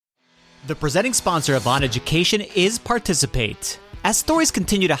The presenting sponsor of On Education is Participate. As stories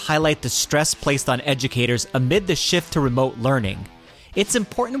continue to highlight the stress placed on educators amid the shift to remote learning, it's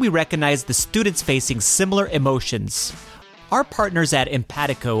important we recognize the students facing similar emotions. Our partners at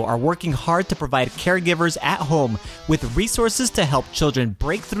Empatico are working hard to provide caregivers at home with resources to help children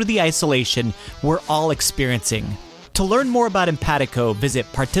break through the isolation we're all experiencing. To learn more about Empatico,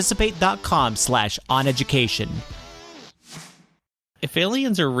 visit participate.com/oneducation. If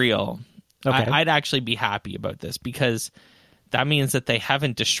aliens are real, Okay. I'd actually be happy about this because that means that they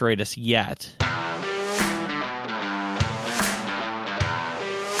haven't destroyed us yet.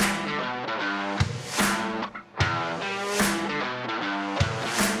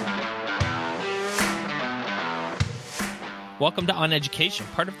 Welcome to On Education,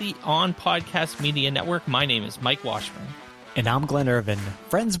 part of the On Podcast Media Network. My name is Mike Washburn. And I'm Glenn Irvin.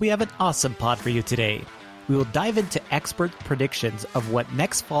 Friends, we have an awesome pod for you today. We will dive into expert predictions of what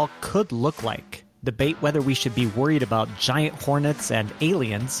next fall could look like, debate whether we should be worried about giant hornets and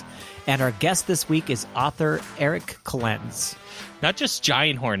aliens, and our guest this week is author Eric Kelenz. Not just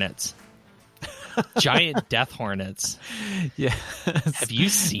giant hornets, giant death hornets. Yeah, Have you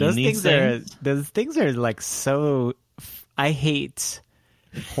seen those these things? Those things are like so. I hate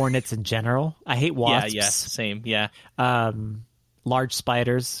hornets in general. I hate wasps. Yeah, same, yeah. Large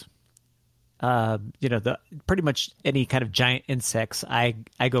spiders. The pretty much any kind of giant insects, I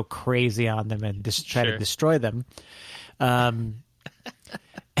go crazy on them and just try to destroy them. And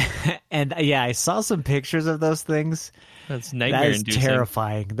yeah, I saw some pictures of those things. That's nightmare-inducing. That is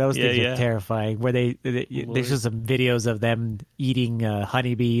terrifying. Those things are terrifying. Where there's just some videos of them eating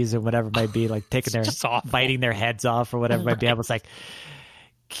honeybees or whatever it might be, like taking their biting their heads off or whatever it might be. I was like,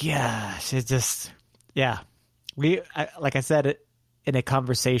 gosh, it's just like I said in a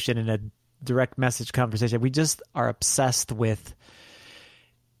conversation, in a direct message conversation, we just are obsessed with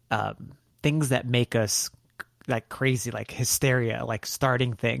things that make us like crazy, like hysteria, like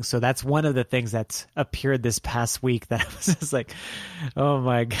starting things. So that's one of the things that's appeared this past week that I was just like, oh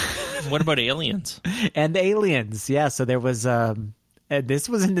my God. What about aliens? And aliens, yeah. So there was and this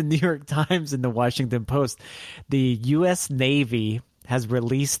was in the New York Times and the Washington Post. The U.S. Navy has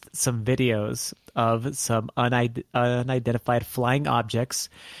released some videos of some unidentified flying objects,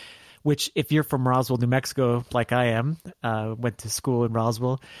 which if you're from Roswell, New Mexico, like I am, went to school in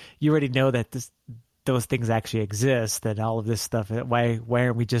Roswell, you already know that those things actually exist and all of this stuff. Why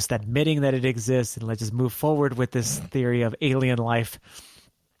aren't we just admitting that it exists and let's just move forward with this theory of alien life?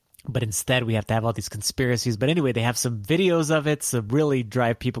 But instead we have to have all these conspiracies. But anyway, they have some videos of it to really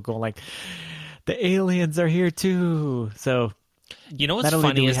drive people going like, the aliens are here too. So you know what's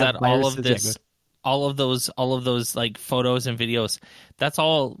funny is that all of those like photos and videos, that's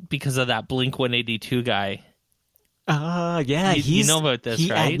all because of that Blink 182 guy. Yeah, you know about this,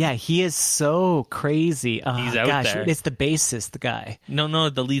 right? Yeah, he is so crazy. He's out there. It's the bassist, the guy. No,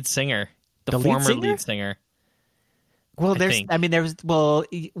 the lead singer, the former lead singer. Well, the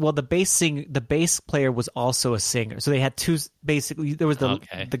bass player was also a singer. So they had two. Basically, there was the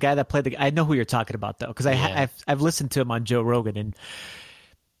guy that played I know who you're talking about though, because I've listened to him on Joe Rogan and.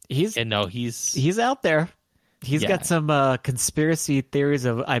 He's out there. He's got some conspiracy theories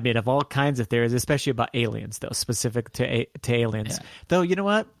of all kinds of theories, especially about aliens, though, specific to aliens. Yeah. Though, you know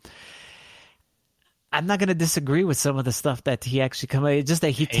what? I'm not going to disagree with some of the stuff that he actually comes. It's just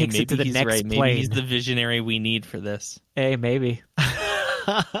that he takes it to the next plane. Maybe he's the visionary we need for this. Hey, maybe.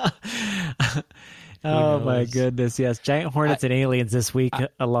 Oh my goodness! Yes, giant hornets and aliens this week.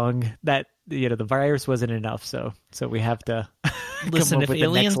 Along that, the virus wasn't enough, so we have to listen. If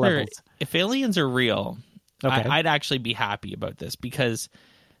aliens are real, I'd actually be happy about this because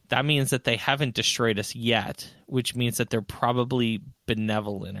that means that they haven't destroyed us yet, which means that they're probably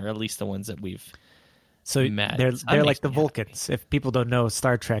benevolent, or at least the ones that we've met. They're like the Vulcans. If people don't know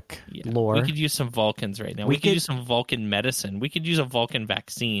Star Trek lore, we could use some Vulcans right now. We could use some Vulcan medicine. We could use a Vulcan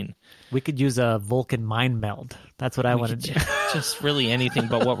vaccine. We could use a Vulcan mind meld. That's what I want to do. Just really anything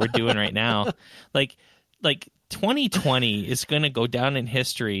but what we're doing right now. Like 2020 is going to go down in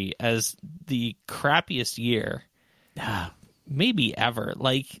history as the crappiest year, maybe ever.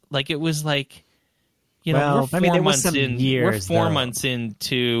 Like it was like. We're 4 months in. We're 4 months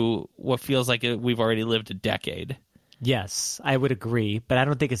into what feels like we've already lived a decade. Yes, I would agree, but I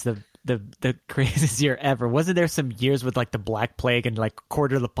don't think it's the craziest year ever. Wasn't there some years with like the Black Plague and like a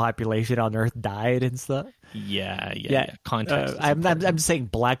quarter of the population on Earth died and stuff? Yeah. Context. I'm saying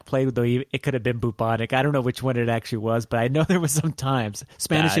Black Plague, though it could have been bubonic. I don't know which one it actually was, but I know there was some times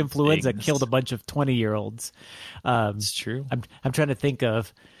Spanish influenza killed a bunch of 20-year-olds. It's true. I'm trying to think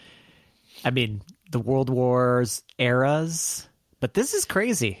of. The World Wars eras, but this is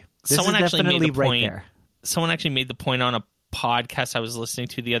crazy. This someone is actually made definitely the right point. there. Someone actually made the point on a podcast I was listening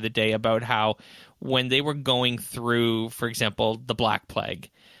to the other day about how when they were going through, for example, the Black Plague,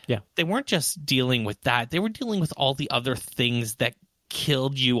 Yeah. they weren't just dealing with that. They were dealing with all the other things that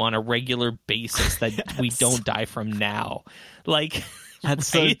killed you on a regular basis that Yes. we don't die from now. Like,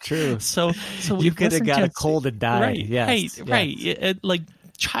 That's right? so true. So You it could have wasn't got a just- cold and died. Right, Yes. right, yes. right. Like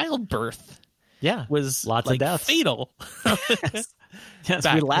childbirth Yeah. was Lots like of deaths. fatal. Yes,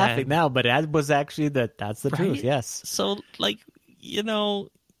 back we're laughing then. now, but that was actually that's the truth. Right? Yes. So, like,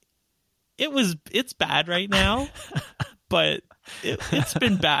 it's bad right now, but it's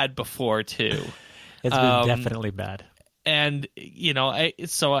been bad before too. It's been definitely bad. And I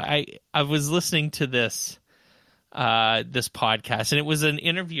was listening to this podcast, and it was an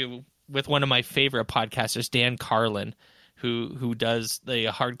interview with one of my favorite podcasters, Dan Carlin, who does the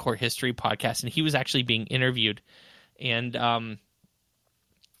Hardcore History podcast, and he was actually being interviewed, and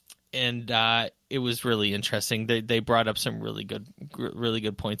it was really interesting. They brought up some really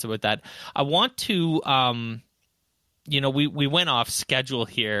good points about that. I want to we went off schedule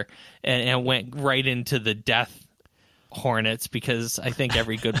here and went right into the death hornets, because I think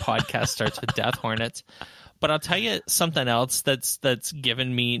every good podcast starts with death hornets. But I'll tell you something else that's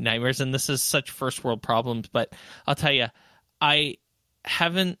given me nightmares, and this is such first world problems, but I'll tell you, I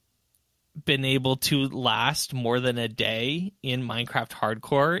haven't been able to last more than a day in Minecraft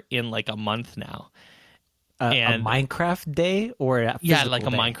Hardcore in like a month now. A Minecraft day or a like a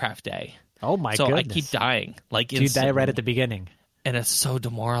day? Minecraft day. Oh my so goodness! I keep dying. Like, do you die right at the beginning? And it's so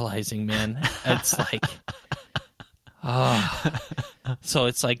demoralizing, man. It's like, so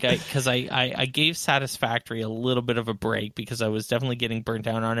it's like, because I gave Satisfactory a little bit of a break because I was definitely getting burnt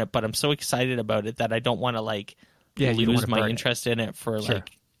down on it, but I'm so excited about it that I don't want to you don't lose wanna my burn interest in it for Sure.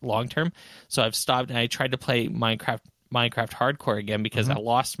 like long term. So I've stopped, and I tried to play Minecraft Hardcore again because I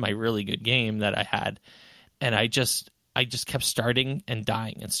lost my really good game that I had, and I just kept starting and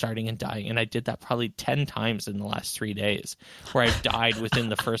dying and starting and dying, and I did that probably 10 times in the last 3 days, where I've died within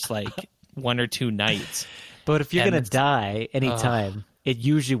the first like 1 or 2 nights. But if you're And gonna die anytime, it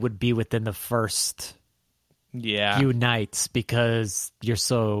usually would be within the first few nights, because you're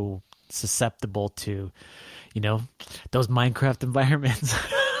so susceptible to, those Minecraft environments.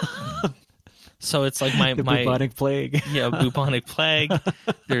 So it's like my bubonic plague. Bubonic plague.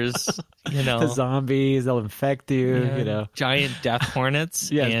 There's the zombies, they'll infect you. Giant death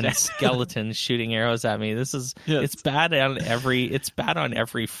hornets and skeletons shooting arrows at me. This is it's bad on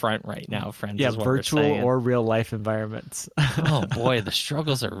every front right now, friends. Yeah, is what virtual we're saying. or real life environments. Oh boy, the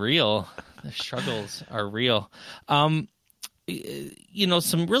struggles are real.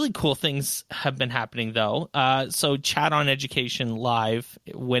 Some really cool things have been happening, though. So Chat on Education Live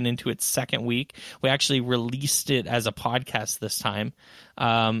went into its second week. We actually released it as a podcast this time,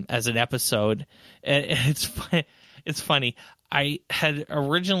 as an episode. And it's funny. I had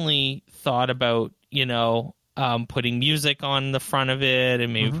originally thought about, putting music on the front of it,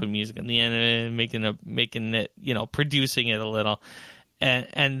 and maybe put music on the end of it, and making it, producing it a little.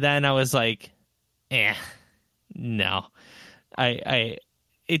 And then I was like, no. I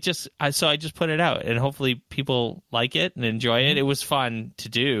just put it out, and hopefully people like it and enjoy it. It was fun to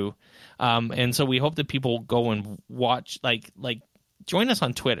do, and so we hope that people go and watch, like join us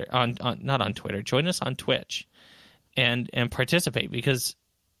on Twitter, not on Twitter, join us on Twitch, and participate, because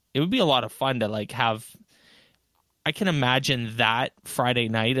it would be a lot of fun to like have. I can imagine that Friday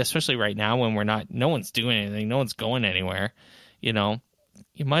night, especially right now when no one's doing anything, no one's going anywhere. You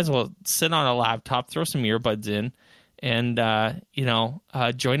might as well sit on a laptop, throw some earbuds in, and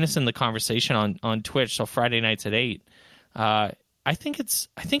join us in the conversation on Twitch. So Friday nights at 8. I think it's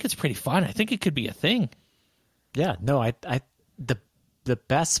pretty fun. I think it could be a thing. Yeah, no, the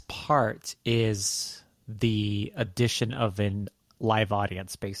best part is the addition of an live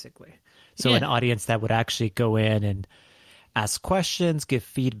audience, basically. So an audience that would actually go in and ask questions, give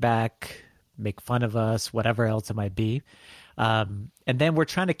feedback, make fun of us, whatever else it might be. And then we're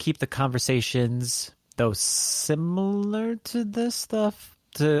trying to keep the conversations, though similar to this stuff,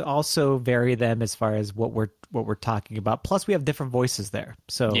 to also vary them as far as what we're talking about. Plus, we have different voices there,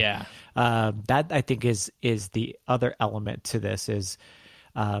 so that I think is the other element to this is,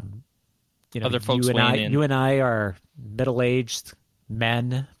 other folks weighing in. You and I are middle-aged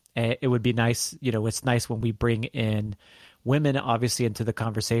men. It would be nice, it's nice when we bring in women, obviously, into the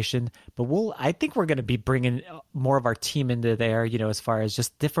conversation, but I think we're going to be bringing more of our team into there, as far as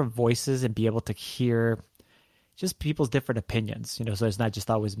just different voices, and be able to hear just people's different opinions, so it's not just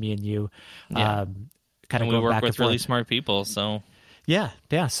always me and you. Kind of, we work with really smart people, so Yeah.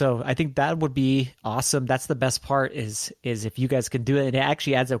 So I think that would be awesome. That's the best part is if you guys can do it. And it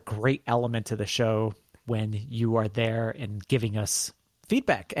actually adds a great element to the show when you are there and giving us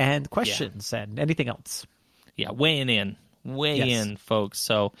feedback and questions and anything else. Yeah, weighing in. In, folks.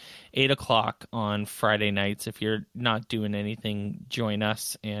 So 8:00 on Friday nights. If you're not doing anything, join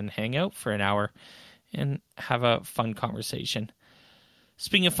us and hang out for an hour and have a fun conversation.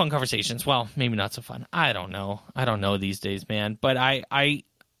 Speaking of fun conversations, well, maybe not so fun. I don't know these days, man. But I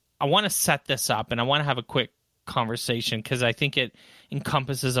want to set this up, and I want to have a quick conversation because I think it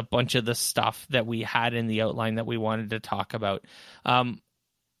encompasses a bunch of the stuff that we had in the outline that we wanted to talk about.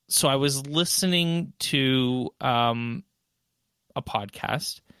 So I was listening to a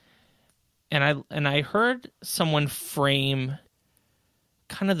podcast, and I heard someone frame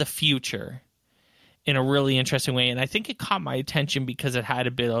kind of the future in a really interesting way, and I think it caught my attention because it had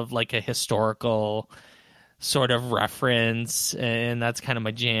a bit of like a historical sort of reference, and that's kind of my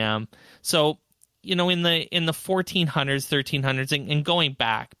jam. So, in the 1400s, 1300s, and going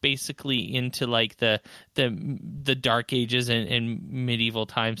back basically into like the Dark Ages and medieval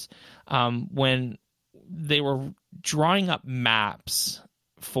times, when they were drawing up maps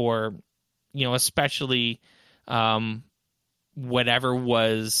for, especially whatever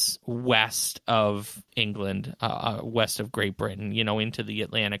was west of England, west of Great Britain, into the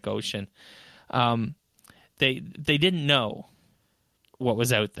Atlantic Ocean. They didn't know what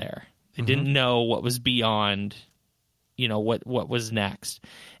was out there. They didn't know what was beyond, what was next.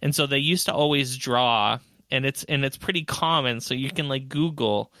 And so they used to always draw, and it's pretty common. So you can like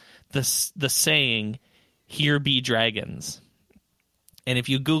Google the saying, "Here be dragons." And if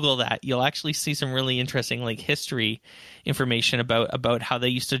you Google that, you'll actually see some really interesting like history information about how they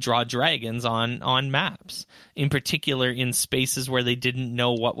used to draw dragons on maps, in particular in spaces where they didn't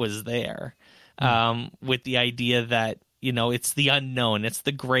know what was there, with the idea that, it's the unknown, it's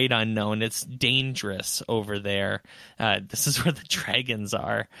the great unknown, it's dangerous over there. This is where the dragons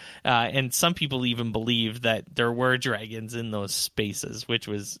are. And some people even believe that there were dragons in those spaces, which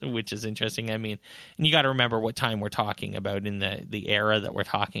is interesting. I mean, and you got to remember what time we're talking about in the era that we're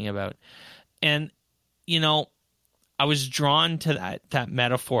talking about. And, I was drawn to that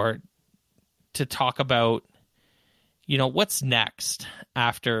metaphor to talk about, what's next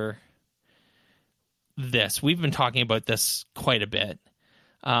after this. We've been talking about this quite a bit,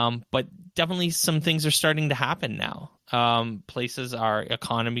 but definitely some things are starting to happen now.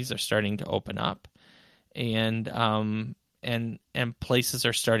 Economies are starting to open up, and places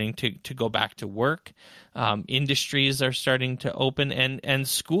are starting to go back to work. Industries are starting to open, and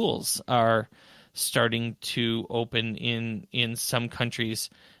schools are starting to open in some countries.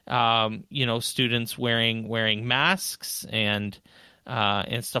 Students wearing masks and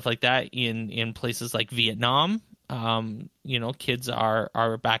stuff like that. In places like Vietnam, kids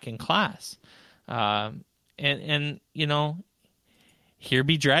are back in class, and here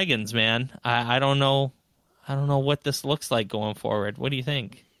be dragons, man. I don't know what this looks like going forward. What do you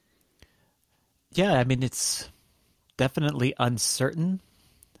think? Yeah, I mean, it's definitely uncertain,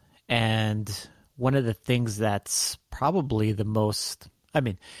 and one of the things that's probably the most,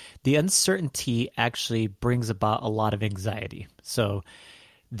 the uncertainty actually brings about a lot of anxiety. So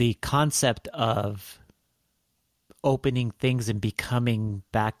the concept of opening things and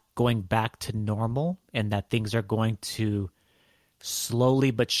going back to normal, and that things are going to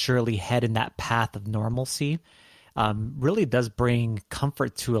slowly but surely head in that path of normalcy, really does bring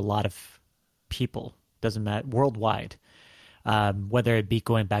comfort to a lot of people. Doesn't matter, worldwide, whether it be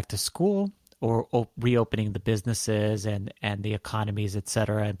going back to school or reopening the businesses and the economies, et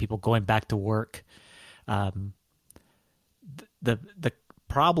cetera, and people going back to work. The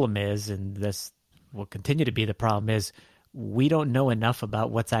problem is, and this will continue to be the problem, is we don't know enough about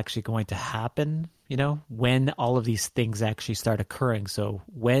what's actually going to happen, when all of these things actually start occurring. So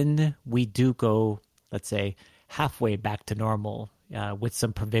when we do go, let's say, halfway back to normal, with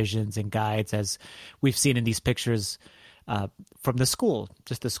some provisions and guides, as we've seen in these pictures, from the school,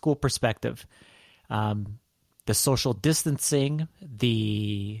 just the school perspective, the social distancing,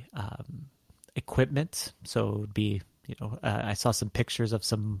 the equipment. So it would be, I saw some pictures of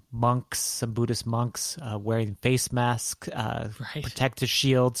some Buddhist monks wearing face masks, protective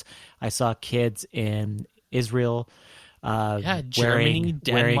shields. I saw kids in Israel Germany,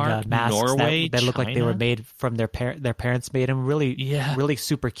 Denmark, masks Norway, that looked like they were China. made from their parents made them. Really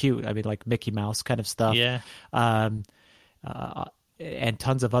super cute. I mean, like Mickey Mouse kind of stuff. Yeah. And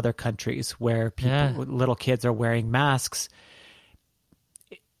tons of other countries where little kids are wearing masks.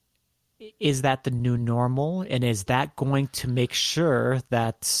 Is that the new normal? And is that going to make sure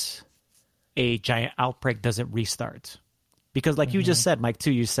that a giant outbreak doesn't restart? Because like you just said, Mike,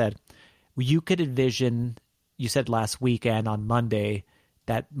 too, you said you could envision, you said last weekend on Monday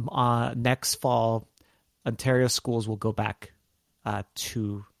that next fall, Ontario schools will go back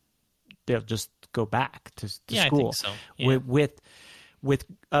they'll just go back to school. I think so. Yeah. With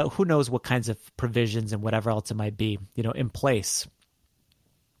who knows what kinds of provisions and whatever else it might be, in place.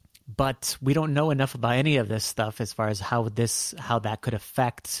 But we don't know enough about any of this stuff as far as how that could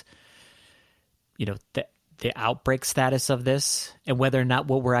affect, the outbreak status of this, and whether or not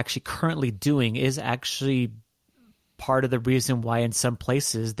what we're actually currently doing is actually part of the reason why in some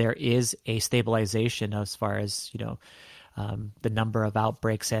places there is a stabilization as far as, the number of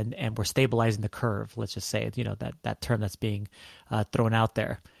outbreaks and we're stabilizing the curve. Let's just say, that term that's being thrown out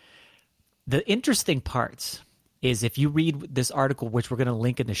there. The interesting part is if you read this article, which we're going to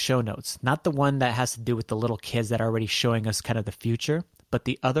link in the show notes, not the one that has to do with the little kids that are already showing us kind of the future, but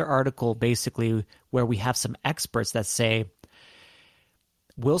the other article basically where we have some experts that say,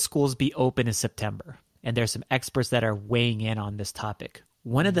 will schools be open in September? And there's some experts that are weighing in on this topic.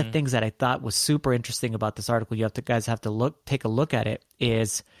 One of the things that I thought was super interesting about this article, guys have to take a look at it,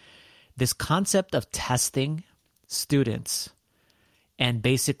 is this concept of testing students and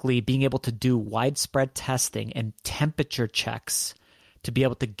basically being able to do widespread testing and temperature checks to be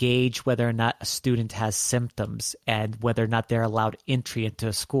able to gauge whether or not a student has symptoms and whether or not they're allowed entry into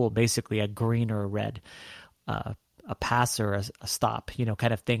a school, basically a green or a red, a pass or a stop,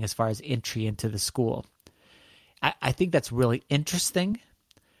 kind of thing as far as entry into the school. I think that's really interesting.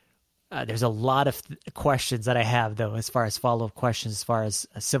 There's a lot of questions that I have, though, as far as follow-up questions, as far as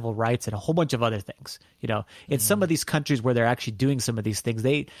civil rights and a whole bunch of other things. In some of these countries where they're actually doing some of these things,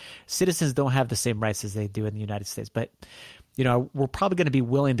 citizens don't have the same rights as they do in the United States. But, we're probably going to be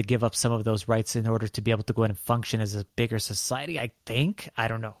willing to give up some of those rights in order to be able to go in and function as a bigger society, I think. I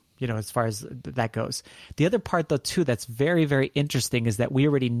don't know, as far as that goes. The other part, though, too, that's very, very interesting is that we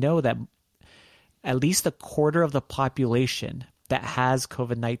already know that at least a quarter of the population that has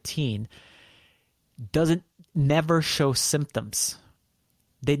COVID-19 never show symptoms.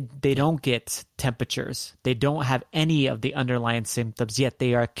 They don't get temperatures. They don't have any of the underlying symptoms, yet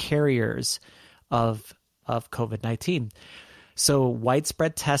they are carriers of COVID-19. So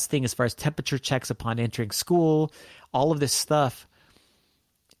widespread testing as far as temperature checks upon entering school, all of this stuff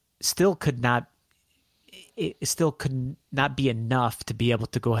still could not be enough to be able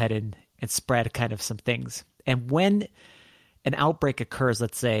to go ahead and spread kind of some things. And when an outbreak occurs,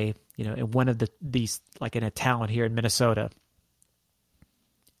 let's say, in one of these, like in a town here in Minnesota,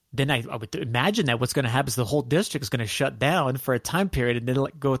 then I would imagine that what's going to happen is the whole district is going to shut down for a time period and then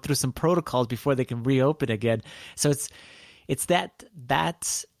go through some protocols before they can reopen again. So it's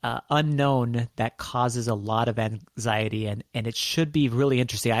that unknown that causes a lot of anxiety, and it should be really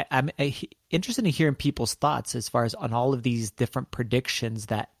interesting. I'm interested in hearing people's thoughts as far as on all of these different predictions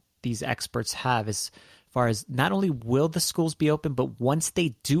that these experts have as far as not only will the schools be open, but once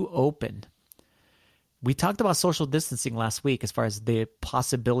they do open. We talked about social distancing last week as far as the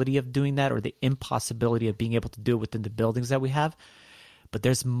possibility of doing that or the impossibility of being able to do it within the buildings that we have. But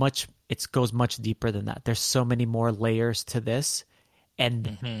it goes much deeper than that. There's so many more layers to this.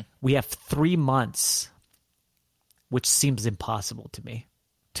 And we have 3 months, which seems impossible to me,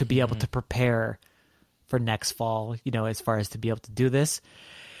 to be able to prepare for next fall, as far as to be able to do this.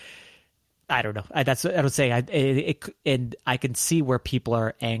 I don't know. I don't say. And I can see where people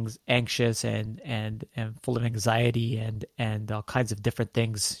are anxious and full of anxiety and all kinds of different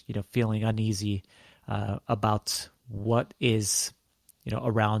things. Feeling uneasy about what is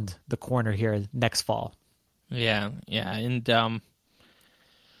around the corner here next fall. Yeah, and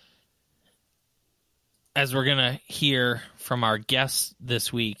as we're gonna hear from our guests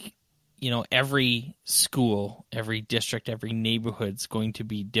this week, every school, every district, every neighborhood's going to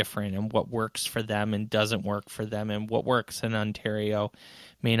be different, and what works for them and doesn't work for them, and what works in Ontario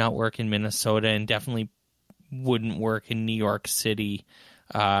may not work in Minnesota and definitely wouldn't work in New York City.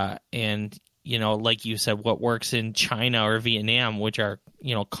 And, like you said, what works in China or Vietnam, which are,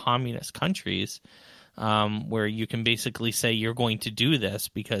 communist countries, where you can basically say you're going to do this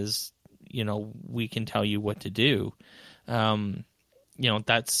because, we can tell you what to do.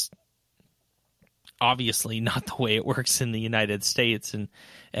 That's obviously not the way it works in the United States,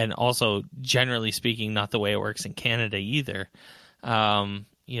 and also generally speaking, not the way it works in Canada either.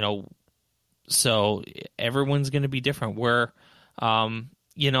 So everyone's going to be different. We're,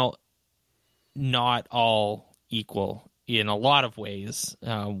 not all equal in a lot of ways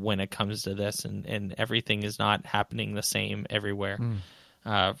when it comes to this, and everything is not happening the same everywhere,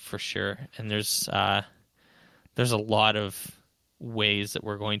 for sure. And there's a lot of ways that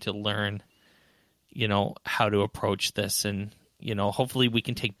we're going to learn how to approach this. And, hopefully we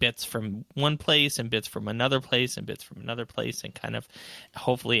can take bits from one place and bits from another place and bits from another place, and kind of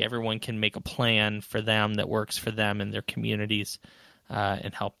hopefully everyone can make a plan for them that works for them and their communities,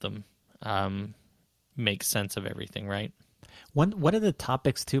 and help them make sense of everything, right? One of the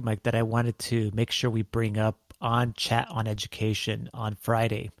topics too, Mike, that I wanted to make sure we bring up on Chat on Education on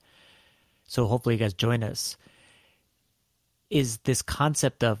Friday, so hopefully you guys join us, is this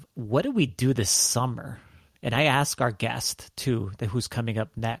concept of what do we do this summer? And I ask our guest too, who's coming up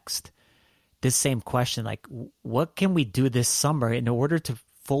next, this same question, like what can we do this summer in order to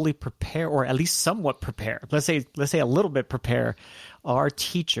fully prepare, or at least somewhat prepare, let's say a little bit prepare our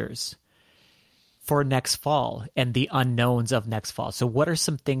teachers for next fall and the unknowns of next fall. So what are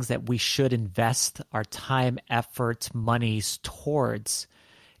some things that we should invest our time, effort, monies towards?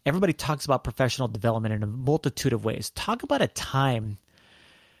 Everybody talks about professional development in a multitude of ways. Talk about a time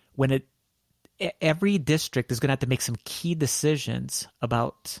when every district is going to have to make some key decisions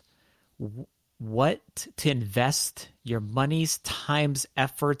about what to invest your monies, times,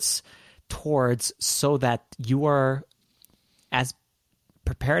 efforts towards, so that you are as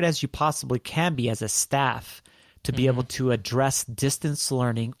prepared as you possibly can be as a staff to be able to address distance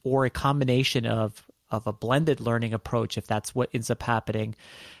learning or a combination of a blended learning approach, if that's what ends up happening,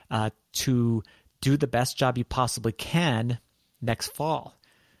 to do the best job you possibly can next fall.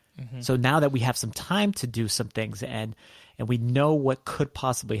 So now that we have some time to do some things and we know what could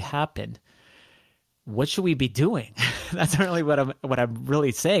possibly happen, what should we be doing? That's really what I'm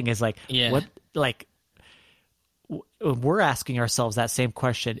really saying is we're asking ourselves that same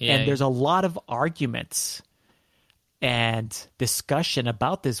question. And there's a lot of arguments and discussion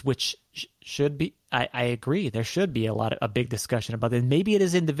about this, which should be, I agree, there should be a big discussion about it. Maybe it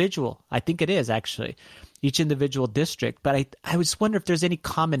is individual. I think it is actually each individual district, but I just wonder if there's any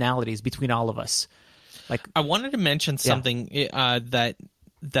commonalities between all of us. Like, I wanted to mention something that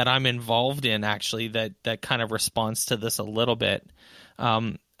I'm involved in, actually, that kind of responds to this a little bit.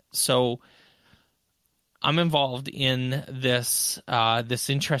 So I'm involved in this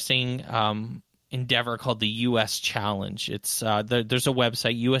interesting endeavor called the U.S. Challenge. It's there's a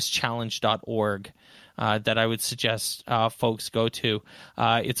website, uschallenge.org, that I would suggest folks go to.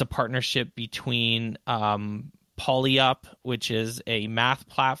 It's a partnership between PolyUp, which is a math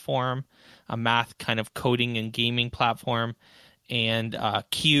platform, a math kind of coding and gaming platform, and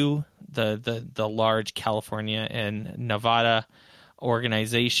Q, the large California and Nevada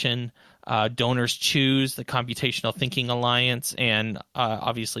organization. Donors Choose, the Computational Thinking Alliance, and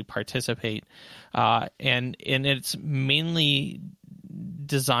obviously Participate. And it's mainly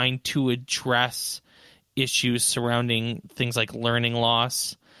designed to address issues surrounding things like learning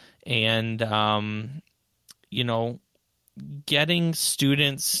loss and, getting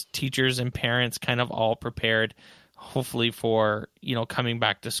students, teachers, and parents kind of all prepared, hopefully for, coming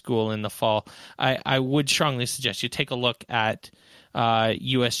back to school in the fall. I would strongly suggest you take a look at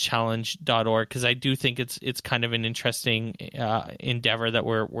uschallenge.org, because I do think it's kind of an interesting endeavor that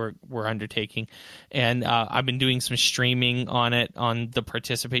we're undertaking, and I've been doing some streaming on it on the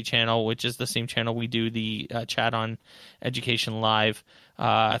Participate channel, which is the same channel we do the Chat on Education live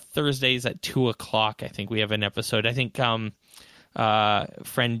Thursdays at 2:00. I think we have an episode. I think friend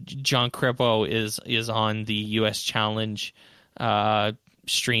John Crippo is on the US Challenge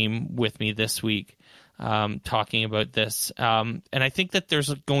stream with me this week, talking about this. And I think that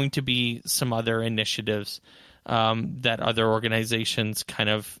there's going to be some other initiatives that other organizations kind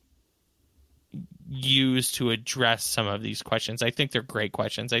of use to address some of these questions. I think they're great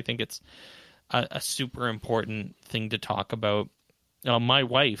questions. I think it's a super important thing to talk about. My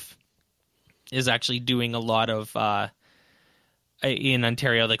wife is actually doing a lot of, in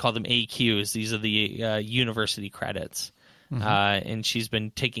Ontario, they call them AQs. These are the university credits. And she's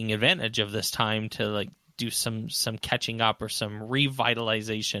been taking advantage of this time to do some catching up or some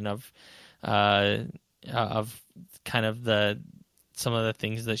revitalization of kind of some of the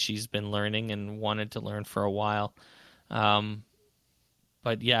things that she's been learning and wanted to learn for a while.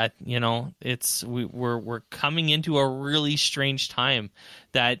 But yeah, we're coming into a really strange time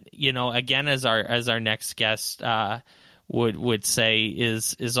that, again, as our next guest would say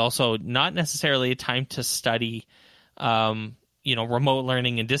is also not necessarily a time to study remote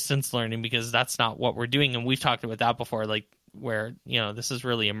learning and distance learning, because that's not what we're doing. And we've talked about that before, where, this is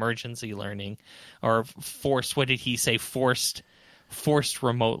really emergency learning or forced, what did he say? Forced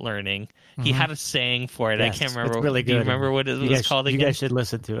remote learning. He had a saying for it. Yes, I can't remember. It's really good. Do you remember what it was called again? You guys should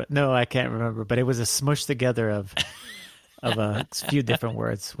listen to it. No, I can't remember, but it was a smush together of a few different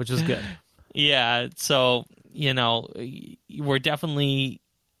words, which was good. Yeah. So, we're definitely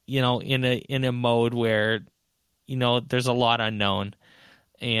in a mode where, there's a lot unknown,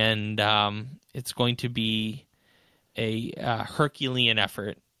 and it's going to be a Herculean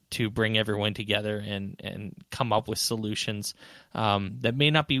effort to bring everyone together and come up with solutions that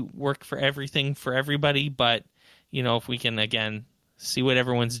may not be work for everything for everybody, but if we can again see what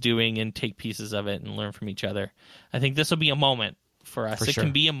everyone's doing and take pieces of it and learn from each other, I think this will be a moment for us. It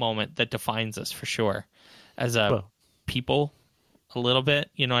can be a moment that defines us for sure as a people, a little bit.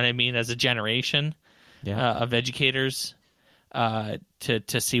 You know what I mean? As a generation of educators,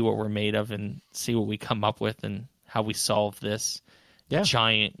 to see what we're made of and see what we come up with and how we solve this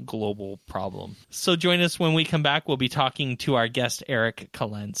giant global problem. So join us when we come back. We'll be talking to our guest, Eric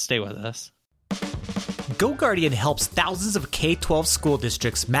Kallenz. Stay with us. GoGuardian helps thousands of K-12 school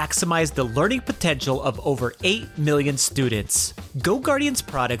districts maximize the learning potential of over 8 million students. GoGuardian's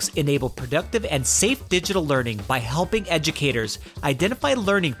products enable productive and safe digital learning by helping educators identify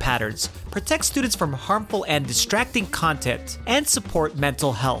learning patterns, protect students from harmful and distracting content, and support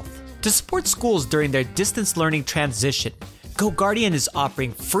mental health. To support schools during their distance learning transition, GoGuardian is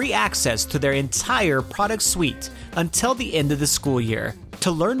offering free access to their entire product suite until the end of the school year. To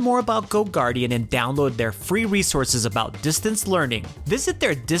learn more about GoGuardian and download their free resources about distance learning, visit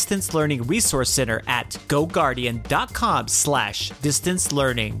their Distance Learning Resource Center at goguardian.com/distance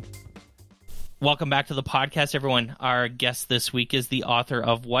learning. Welcome back to the podcast, everyone. Our guest this week is the author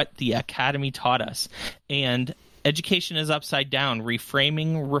of What the Academy Taught Us, and Education is Upside Down,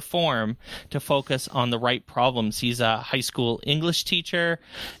 Reframing Reform to Focus on the Right Problems. He's a high school English teacher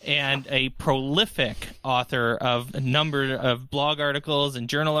and a prolific author of a number of blog articles and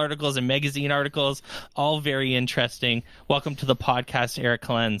journal articles and magazine articles, all very interesting. Welcome to the podcast, Eric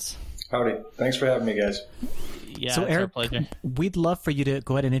Kallenz. Howdy. Thanks for having me, guys. Yeah, so it's Eric, our pleasure. We'd love for you to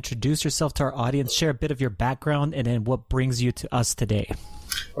go ahead and introduce yourself to our audience, share a bit of your background, and then what brings you to us today.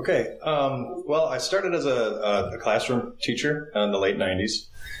 Okay. Well, I started as a classroom teacher in the late 90s.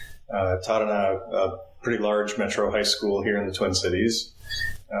 Taught in a pretty large metro high school here in the Twin Cities.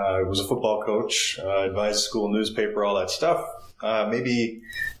 I was a football coach, advised school newspaper, all that stuff. Maybe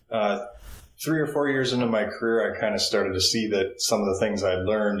 3 or 4 years into my career, I kind of started to see that some of the things I'd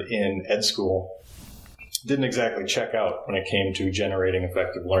learned in ed school didn't exactly check out when it came to generating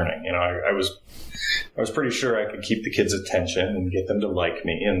effective learning. I was pretty sure I could keep the kids' attention and get them to like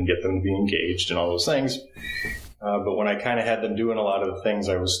me and get them to be engaged and all those things. But when I kind of had them doing a lot of the things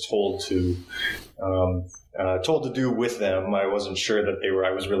I was told to do with them, I wasn't sure that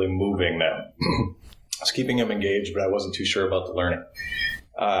I was really moving them. I was keeping them engaged, but I wasn't too sure about the learning.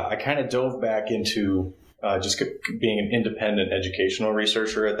 I kind of dove back into just being an independent educational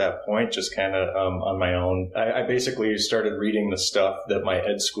researcher at that point, just kind of on my own. I basically started reading the stuff that my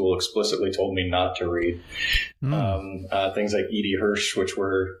ed school explicitly told me not to read. Things like E.D. Hirsch, which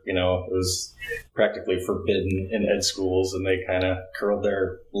were, it was practically forbidden in ed schools, and they kind of curled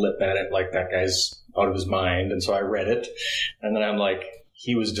their lip at it like that guy's out of his mind. And so I read it, and then I'm like,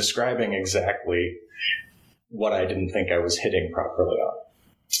 he was describing exactly what I didn't think I was hitting properly on.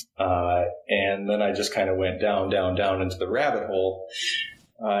 And then I just kind of went down into the rabbit hole.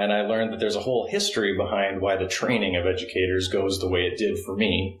 And I learned that there's a whole history behind why the training of educators goes the way it did for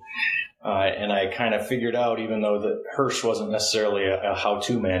me. And I kind of figured out, even though that Hirsch wasn't necessarily a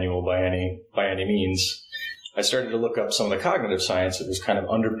how-to manual by any means, I started to look up some of the cognitive science that was kind of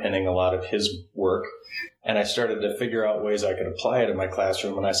underpinning a lot of his work. And I started to figure out ways I could apply it in my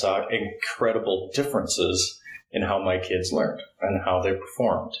classroom. And I saw incredible differences in how my kids learned and how they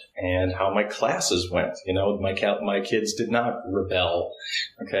performed and how my classes went. My kids did not rebel,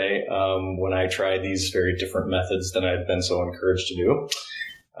 when I tried these very different methods than I'd been so encouraged to do.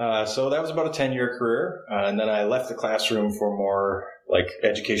 So that was about a 10-year career. And then I left the classroom for more like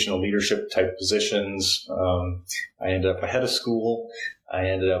educational leadership type positions. I ended up head of school. I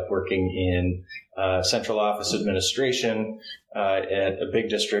ended up working in central office administration at a big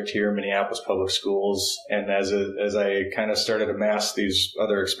district here in Minneapolis Public Schools. And as I kind of started to amass these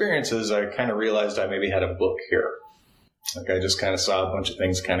other experiences, I kind of realized I maybe had a book here. Like I just kind of saw a bunch of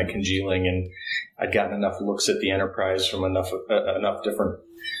things kind of congealing, and I'd gotten enough looks at the enterprise from enough different,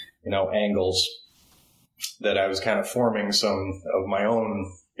 angles that I was kind of forming some of my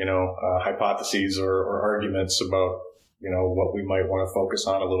own, hypotheses or arguments about, what we might want to focus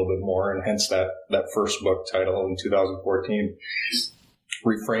on a little bit more. And hence that first book title in 2014,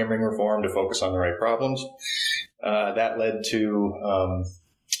 Reframing Reform to Focus on the Right Problems. That led to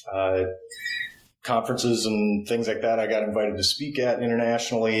conferences and things like that I got invited to speak at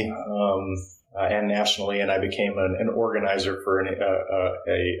internationally. and nationally, and I became an organizer for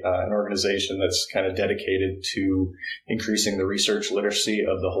an organization that's kind of dedicated to increasing the research literacy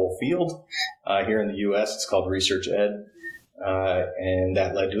of the whole field. Here in the U.S., it's called Research Ed. And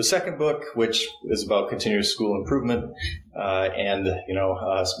that led to a second book, which is about continuous school improvement, and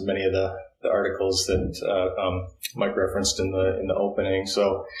many of the articles that Mike referenced in the opening.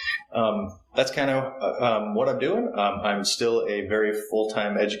 So that's kind of what I'm doing. I'm still a very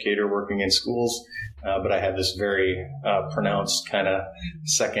full-time educator working in schools, but I have this very pronounced kind of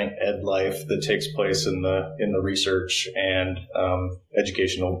second ed life that takes place in the research and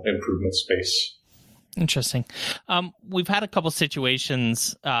educational improvement space. Interesting. We've had a couple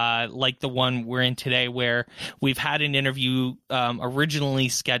situations like the one we're in today where we've had an interview originally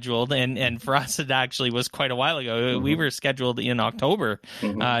scheduled, and for us it actually was quite a while ago. Mm-hmm. We were scheduled in October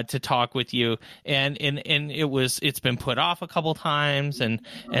to talk with you, and it's been put off a couple times and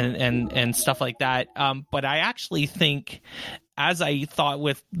stuff like that. But I actually think, as I thought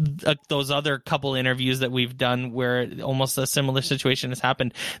with those other couple interviews that we've done where almost a similar situation has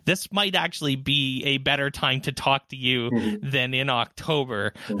happened, this might actually be a better time to talk to you than in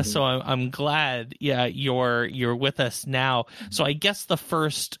October. Mm-hmm. So I'm glad, you're with us now. So I guess the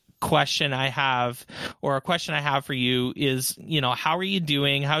first question I have for you is, how are you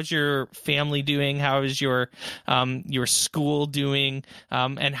doing? How's your family doing? How is your school doing?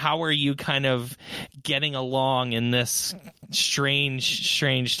 And how are you kind of getting along in this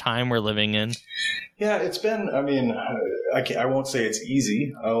strange time we're living in? Yeah, it's been, I won't say it's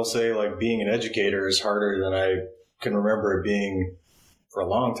easy. I will say, like, being an educator is harder than I can remember it being for a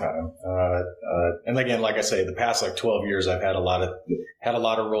long time. And again, like I say, the past 12 years, I've had a lot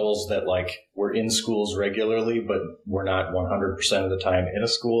of roles that were in schools regularly, but we're not 100% of the time in a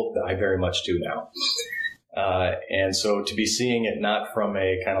school. That I very much do now. And so to be seeing it not from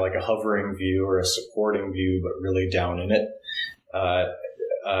a kind of like a hovering view or a supporting view, but really down in it,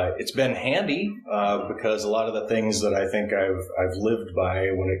 it's been handy, because a lot of the things that I think I've lived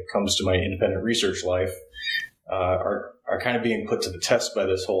by when it comes to my independent research life, are kind of being put to the test by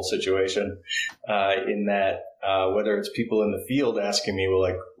this whole situation, in that, whether it's people in the field asking me,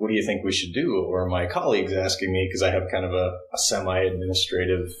 well, what do you think we should do? Or my colleagues asking me, because I have kind of a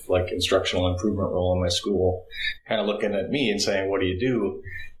semi-administrative, instructional improvement role in my school, kind of looking at me and saying, what do you do?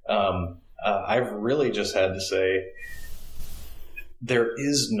 I've really just had to say, there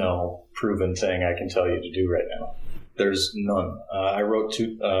is no proven thing I can tell you to do right now. There's none. I wrote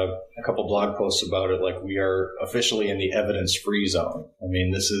a couple blog posts about it. We are officially in the evidence-free zone. I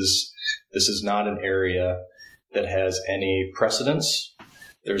mean, this is not an area that has any precedence.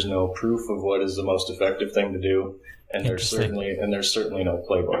 There's no proof of what is the most effective thing to do, and there's certainly no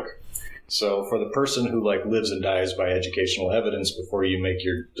playbook. So for the person who lives and dies by educational evidence before you make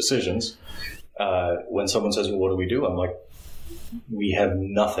your decisions, when someone says, "Well, what do we do?" I'm like, we have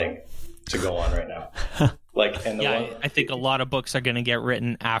nothing to go on right now. I think a lot of books are going to get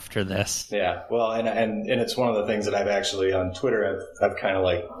written after this. Yeah, well, and it's one of the things that I've actually on Twitter, I've kind of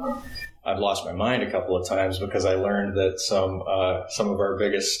I've lost my mind a couple of times, because I learned that some of our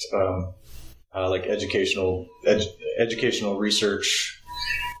biggest educational research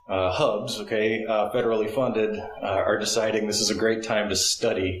hubs, federally funded, are deciding this is a great time to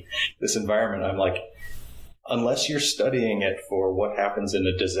study this environment. I'm like, unless you're studying it for what happens in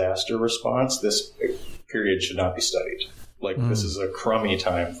a disaster response, this period should not be studied. This is a crummy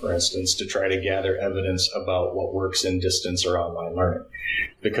time, for instance, to try to gather evidence about what works in distance or online learning.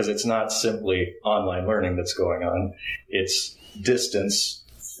 Because it's not simply online learning that's going on. It's distance,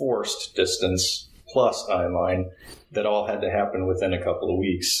 forced distance, plus online, that all had to happen within a couple of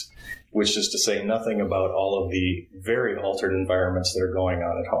weeks, which is to say nothing about all of the very altered environments that are going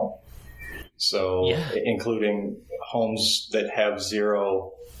on at home. So, including homes that have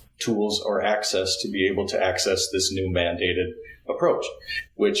zero tools or access to be able to access this new mandated approach,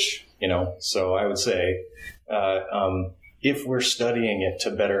 which, so I would say, if we're studying it to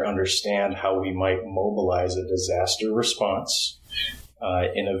better understand how we might mobilize a disaster response,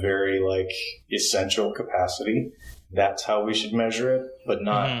 in a very essential capacity, that's how we should measure it, but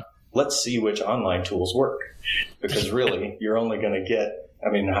not, let's see which online tools work. Because really, you're only going to get,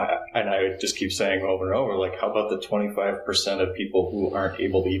 and I just keep saying over and over, how about the 25% of people who aren't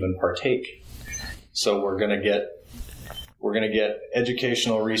able to even partake? So we're going to get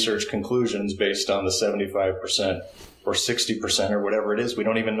educational research conclusions based on the 75% or 60% or whatever it is. We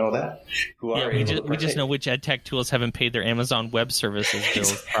don't even know that. We just know which ed tech tools haven't paid their Amazon Web Services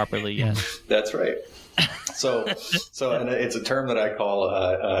bills properly yet. That's right. So, and it's a term that I call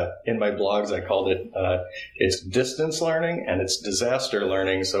in my blogs. I called it it's distance learning and it's disaster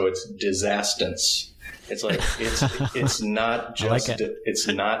learning. So it's disastance. It's like it's not just it's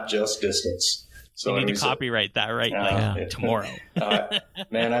not just distance. So you need to copyright that right tomorrow.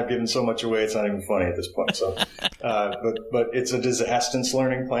 Man, I've given so much away; it's not even funny at this point. So, but it's a disastance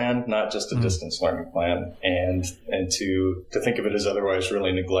learning plan, not just a distance learning plan, and to think of it as otherwise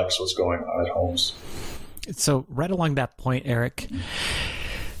really neglects what's going on at homes. So, right along that point, Eric,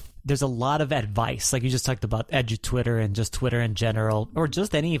 there's a lot of advice, like you just talked about EduTwitter and just Twitter in general, or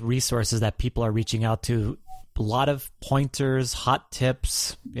just any resources that people are reaching out to. A lot of pointers, hot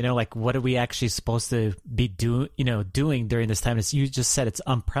tips, like what are we actually supposed to be doing during this time? As you just said, it's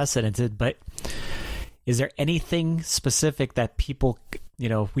unprecedented, but is there anything specific that people,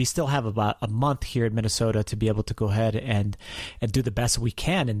 we still have about a month here in Minnesota to be able to go ahead and do the best we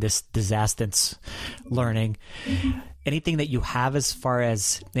can in this disastance learning. Anything that you have as far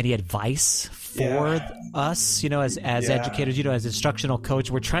as any advice for us, as educators, as instructional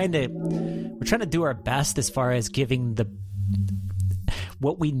coach, we're trying to do our best as far as giving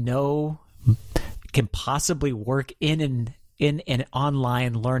what we know can possibly work in an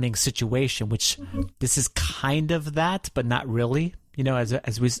online learning situation, which this is kind of that, but not really,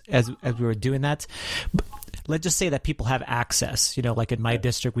 as we were doing that. But let's just say that people have access, like in my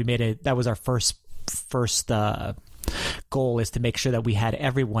district, that was our first goal, is to make sure that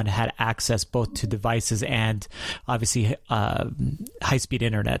everyone had access both to devices and obviously high-speed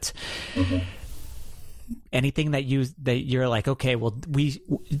internet. Anything that you're like, okay, well,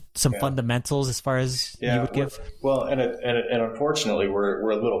 some fundamentals as far as you would give. Well, and unfortunately, we're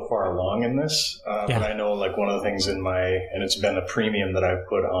a little far along in this. But I know, like, one of the things and it's been a premium that I've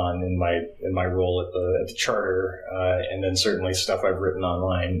put on in my role at the charter, and then certainly stuff I've written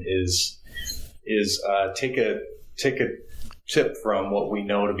online is take a tip from what we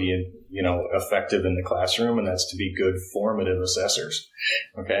know to be effective in the classroom, and that's to be good formative assessors.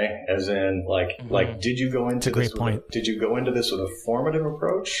 Okay, as in like did you go into this with a formative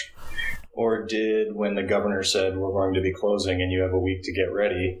approach, or did, when the governor said we're going to be closing and you have a week to get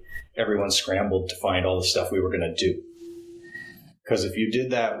ready, everyone scrambled to find all the stuff we were going to do? Because if you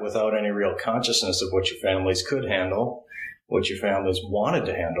did that without any real consciousness of what your families could handle, what your families wanted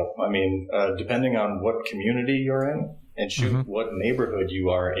to handle. I mean, depending on what community you're in and what neighborhood you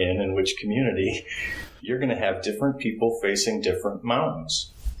are in which community, you're going to have different people facing different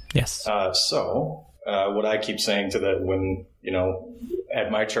mountains. Yes. So what I keep saying to that when, at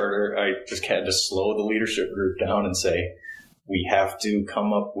my charter, I just had to slow the leadership group down and say, we have to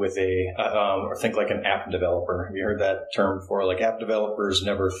come up with or think like an app developer. Have you heard that term before? Like, app developers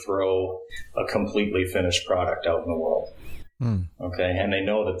never throw a completely finished product out in the world. Okay, and they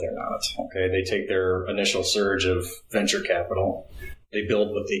know that they're not. Okay, they take their initial surge of venture capital, they build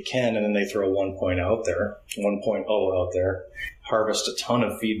what they can, and then they throw 1.0 out there, harvest a ton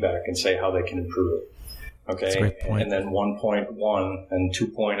of feedback, and say how they can improve it. Okay, and then 1.1 and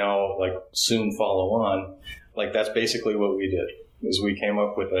 2.0 like soon follow on. Like, that's basically what we did. Is we came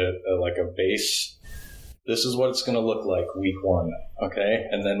up with a base. This is what it's going to look like week one. Okay,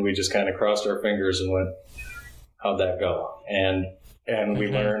 and then we just kind of crossed our fingers and went, how'd that go? And we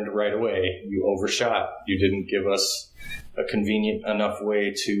learned right away, you overshot. You didn't give us a convenient enough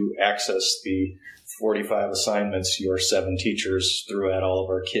way to access the 45 assignments your 7 teachers threw at all of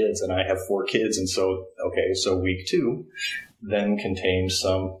our kids. And I have 4 kids. And so week 2 then contained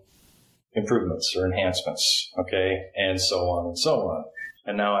some improvements or enhancements. Okay. And so on and so on.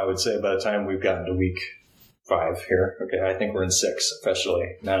 And now I would say by the time we've gotten to week 5 here. Okay, I think we're in 6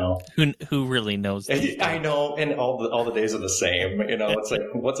 officially now. Who really knows? I know, and all the days are the same. It's like,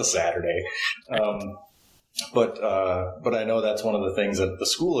 what's a Saturday? But I know that's one of the things that the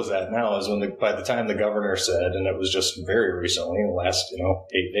school is at now is by the time the governor said, and it was just very recently, in the last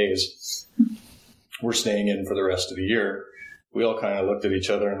 8 days, we're staying in for the rest of the year. We all kind of looked at each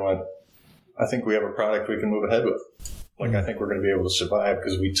other and went, I think we have a product we can move ahead with. Like, I think we're going to be able to survive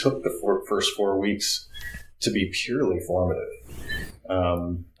because we took the first 4 weeks to be purely formative,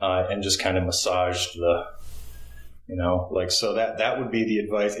 and just kind of massaged so that would be the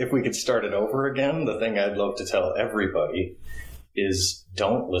advice. If we could start it over again, the thing I'd love to tell everybody is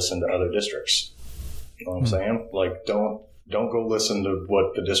don't listen to other districts. You know what I'm saying? Like, don't go listen to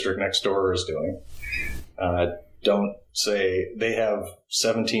what the district next door is doing. don't say they have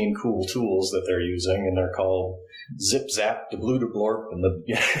 17 cool tools that they're using, and they're called Zip Zap to Bluterblorp, and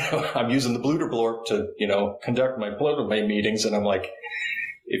I'm using the Bluterblorp to, conduct my Bluterblorp meetings, and I'm like,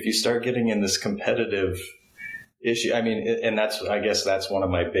 if you start getting in this competitive issue, and I guess that's one of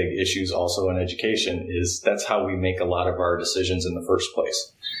my big issues also in education, is that's how we make a lot of our decisions in the first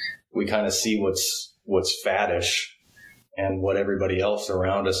place. We kind of see what's faddish and what everybody else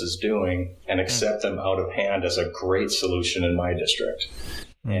around us is doing and accept them out of hand as a great solution in my district.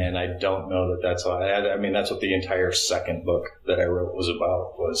 And I don't know that's that's what the entire second book that I wrote was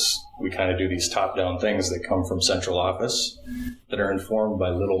about, was we kind of do these top-down things that come from central office that are informed by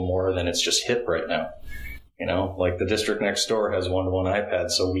little more than it's just hip right now. Like the district next door has one-to-one iPad,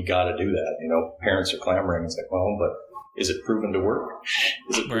 so we got to do that. Parents are clamoring. It's like, well, but is it proven to work?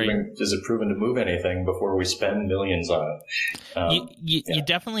 Is it proven to move anything before we spend millions on it? You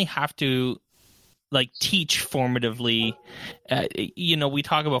definitely have to teach formatively. We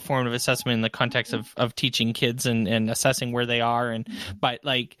talk about formative assessment in the context of teaching kids and assessing where they are, but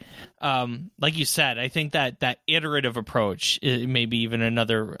like you said, I think that iterative approach is maybe even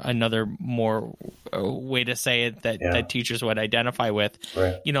another more way to say it that teachers would identify with.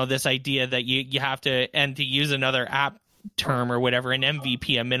 Right. This idea that you have to, and to use another app term or whatever, an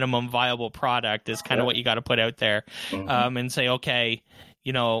MVP, a minimum viable product, is kind of what you got to put out there, and say, okay.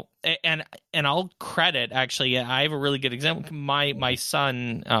 And I'll credit, actually, I have a really good example. My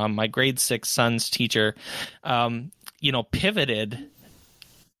son, my grade 6 son's teacher, pivoted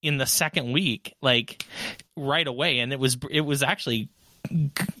in the second week, right away. And it was actually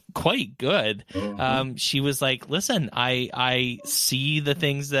quite good. She was like, listen, I see the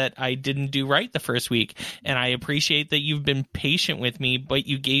things that I didn't do right the first week, and I appreciate that you've been patient with me, but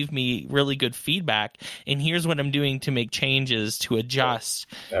you gave me really good feedback, and here's what I'm doing to make changes to adjust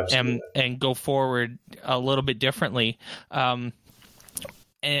and go forward a little bit differently. And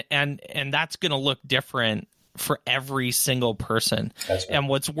that's going to look different for every single person. And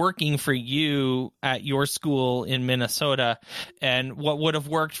what's working for you at your school in Minnesota, and what would have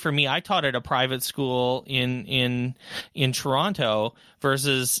worked for me, I taught at a private school in Toronto,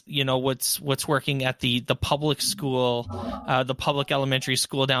 versus what's working at the public school, the public elementary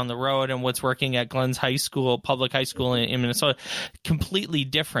school down the road, and what's working at Glens High School, public high school in Minnesota, completely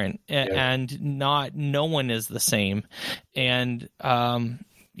different. And no one is the same. And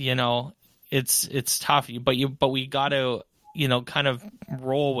it's tough, but we got to, kind of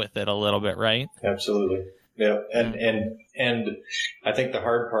roll with it a little bit, right? Absolutely. Yeah. And I think the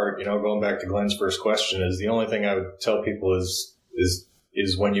hard part, going back to Glenn's first question, is the only thing I would tell people is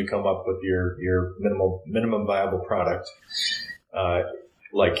when you come up with your minimum viable product,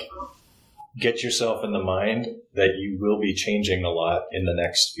 get yourself in the mind that you will be changing a lot in the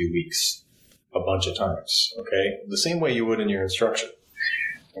next few weeks, a bunch of times. Okay. The same way you would in your instruction.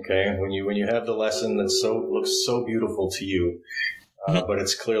 Okay, when you have the lesson that looks so beautiful to you, but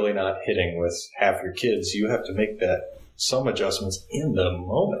it's clearly not hitting with half your kids, you have to make some adjustments in the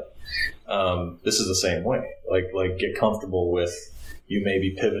moment. This is the same way. Like get comfortable with you may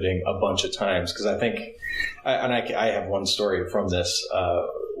be pivoting a bunch of times, because I think, I have one story from this.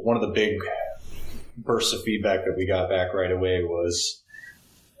 One of the big bursts of feedback that we got back right away was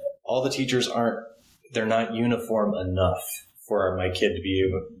all the teachers they're not uniform enough for my kid to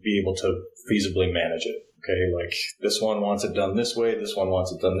be able to feasibly manage it. Okay, like this one wants it done this way, this one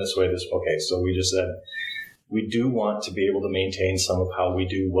wants it done this way. Okay, so we just said we do want to be able to maintain some of how we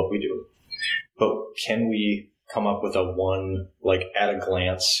do what we do, but can we come up with one at a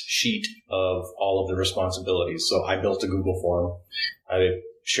glance sheet of all of the responsibilities? So I built a Google form. I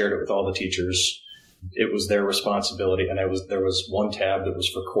shared it with all the teachers. It was their responsibility, and there was one tab that was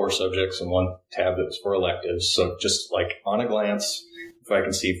for core subjects and one tab that was for electives. So just on a glance, if I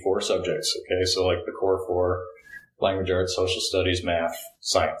can see 4 subjects, okay, so the core 4, language arts, social studies, math,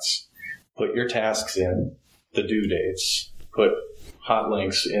 science. Put your tasks in, the due dates, put hot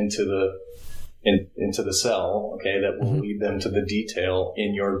links into the cell, okay, that will lead them to the detail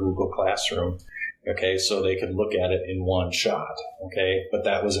in your Google Classroom. Okay, so they could look at it in one shot. Okay, but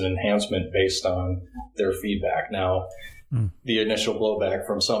that was an enhancement based on their feedback. Now, the initial blowback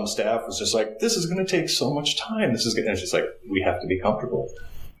from some staff was just like, "This is going to take so much time. It's just like, we have to be comfortable with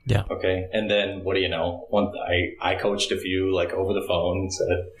it." Yeah. Okay, and then what do you know? I coached a few over the phone and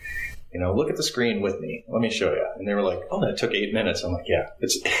said, look at the screen with me. Let me show you. And they were like, "Oh, that took 8 minutes." I'm like, "Yeah,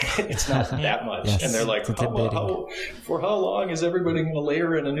 it's not that much." Yes, and they're like, for how long is everybody going to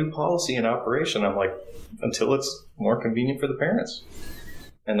layer in a new policy in operation? I'm like, until it's more convenient for the parents.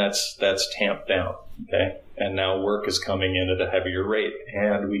 and that's tamped down. Okay. And now work is coming in at a heavier rate,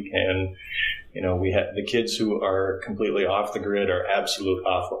 and we can, we have the kids who are completely off the grid are absolute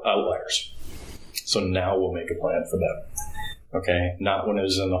outliers. So now we'll make a plan for them. Okay. Not when it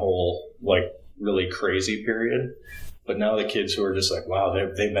was in the whole like really crazy period, but now the kids who are just like, wow,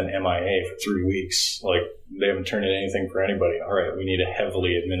 they've been MIA for 3 weeks. Like they haven't turned in anything for anybody. All right. We need a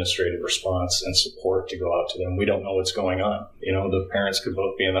heavily administrative response and support to go out to them. We don't know what's going on. The parents could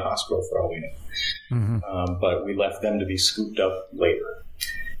both be in the hospital for all we know. Mm-hmm. But we left them to be scooped up later,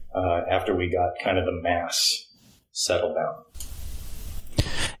 after we got kind of the mass settled down.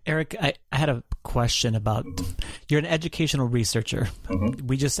 Eric, I had a question about, you're an educational researcher. Mm-hmm.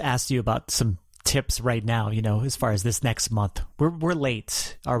 We just asked you about some tips right now, as far as this next month. We're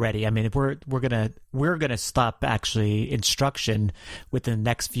late already. I mean, we're gonna stop actually instruction within the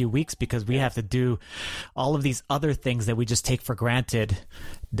next few weeks because we have to do all of these other things that we just take for granted,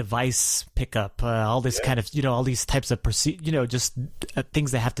 device pickup, all this kind of, all these types of just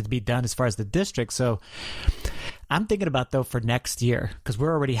things that have to be done as far as the district. So I'm thinking about, though, for next year, because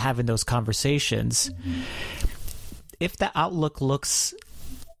we're already having those conversations. Mm-hmm. If the outlook looks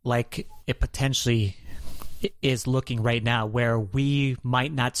like it potentially is looking right now, where we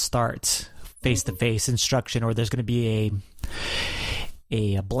might not start face-to-face instruction, or there's going to be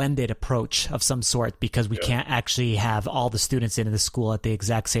a blended approach of some sort because we can't actually have all the students in the school at the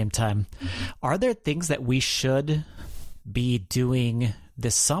exact same time. Mm-hmm. Are there things that we should be doing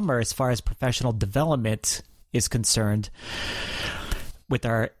this summer as far as professional development is concerned with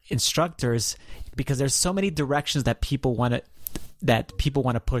our instructors? Because there's so many directions that people want to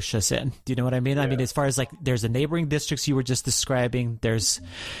push us in. Do you know what I mean? Yeah. I mean, as far as like, there's the neighboring districts you were just describing, there's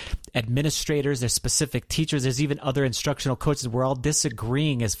administrators, there's specific teachers, there's even other instructional coaches. We're all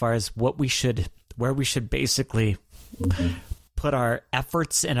disagreeing as far as where we should basically put our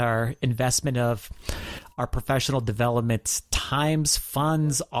efforts and our investment of our professional development times,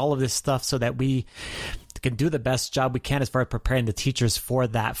 funds, all of this stuff, so that we can do the best job we can as far as preparing the teachers for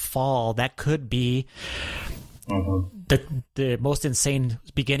that fall. That could be the most insane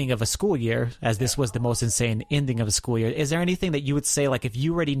beginning of a school year, as this was the most insane ending of a school year. Is there anything that you would say, like if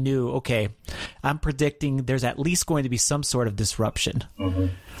you already knew, okay, I'm predicting there's at least going to be some sort of disruption?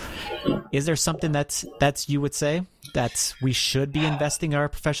 Is there something that's you would say that we should be investing our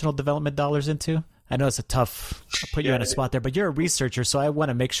professional development dollars into? I know it's a tough, I'll put you on a spot there, but you're a researcher, so I want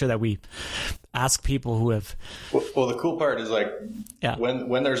to make sure that we ask people who have... Well, the cool part is like,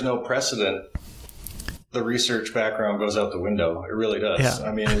 when there's no precedent, the research background goes out the window. It really does. Yeah.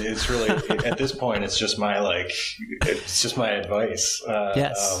 I mean, it's really, at this point, it's just my advice.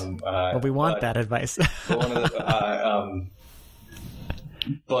 Yes. But we want that advice.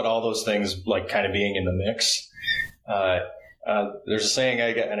 But all those things, like kind of being in the mix, there's a saying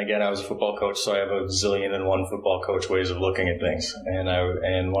and again, I was a football coach, so I have a zillion and one football coach ways of looking at things.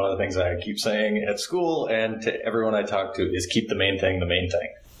 And one of the things I keep saying at school and to everyone I talk to is keep the main thing the main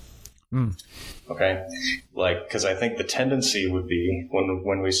thing. Okay. Like, cause I think the tendency would be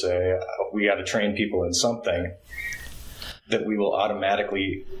when we say we got to train people in something, that we will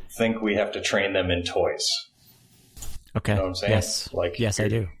automatically think we have to train them in toys. Okay. You know what I'm saying? Yes. Like, yes, I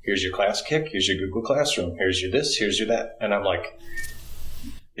do. Here's your class kick. Here's your Google Classroom. Here's your this. Here's your that. And I'm like,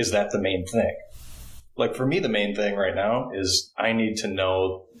 is that the main thing? Like for me, the main thing right now is I need to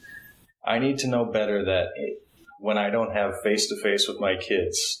know better that when I don't have face-to-face with my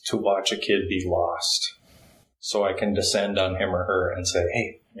kids, to watch a kid be lost, so I can descend on him or her and say,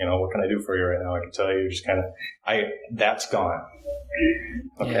 hey, what can I do for you right now? I can tell you, just kind of, that's gone.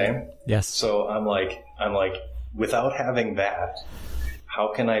 Okay. Yeah. Yes. So I'm like, without having that,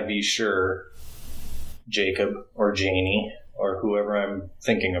 how can I be sure Jacob or Janie or whoever I'm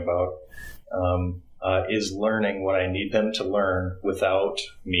thinking about is learning what I need them to learn without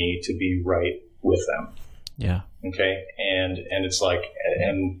me to be right with them? Yeah. Okay. And it's like,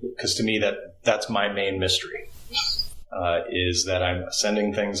 and because to me that's my main mystery, is that I'm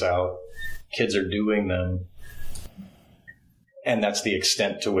sending things out, kids are doing them, and that's the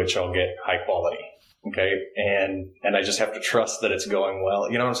extent to which I'll get high quality. Okay. And I just have to trust that it's going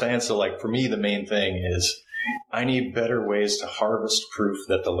well. You know what I'm saying? So like for me, the main thing is I need better ways to harvest proof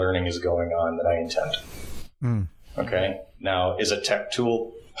that the learning is going on that I intend. Okay. Now, is a tech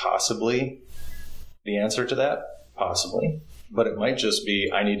tool possibly the answer to that? Possibly. But it might just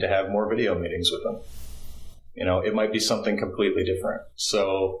be I need to have more video meetings with them. It might be something completely different.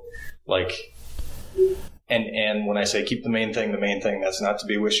 So like, and when I say keep the main thing, that's not to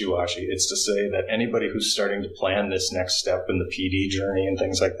be wishy-washy. It's to say that anybody who's starting to plan this next step in the PD journey and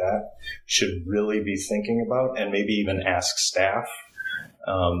things like that should really be thinking about, and maybe even ask staff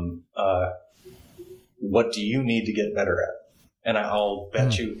What do you need to get better at? And I'll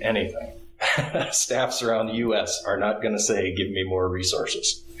bet you anything. Staffs around the U.S. are not going to say, give me more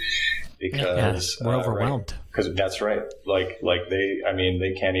resources. Because we're overwhelmed. Because that's right. Like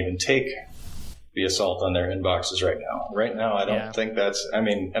they can't even take the assault on their inboxes right now. Right now, I don't think that's,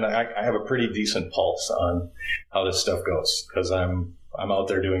 and I have a pretty decent pulse on how this stuff goes because I'm out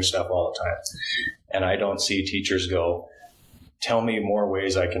there doing stuff all the time. And I don't see teachers go, tell me more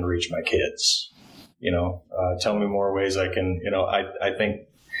ways I can reach my kids. Tell me more ways I can, I think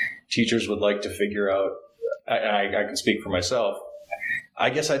teachers would like to figure out, I can speak for myself. I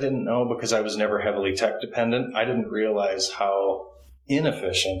guess I didn't know because I was never heavily tech dependent. I didn't realize how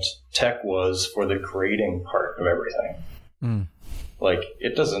inefficient tech was for the grading part of everything. Like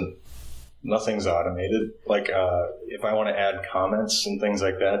nothing's automated. Like if I want to add comments and things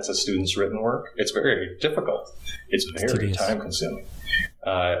like that to students' written work, it's very difficult. It's very time consuming.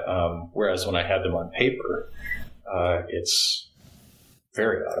 Whereas when I had them on paper, it's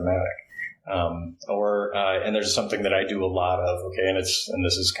very automatic. And there's something that I do a lot of, okay, and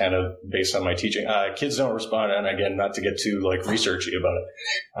this is kind of based on my teaching. Kids don't respond, and again, not to get too researchy about it,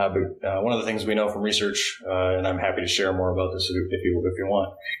 but one of the things we know from research, and I'm happy to share more about this if you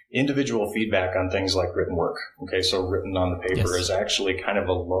want, individual feedback on things like written work. Okay, so written on the paper is actually kind of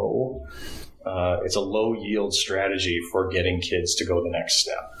a low yield strategy for getting kids to go the next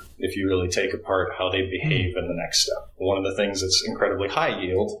step. If you really take apart how they behave in the next step. One of the things that's incredibly high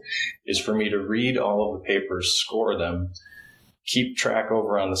yield is for me to read all of the papers, score them, keep track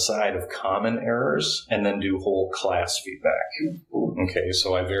over on the side of common errors, and then do whole class feedback. Okay,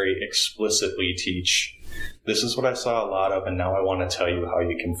 so I very explicitly teach, this is what I saw a lot of, and now I want to tell you how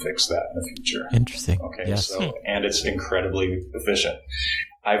you can fix that in the future. Interesting. Okay, yes. And it's incredibly efficient.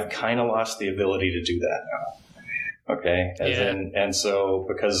 I've kind of lost the ability to do that now. Okay. And so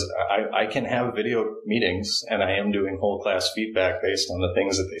because I can have video meetings and I am doing whole class feedback based on the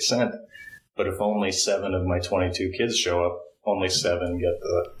things that they sent, but if only 7 of my 22 kids show up, only 7 get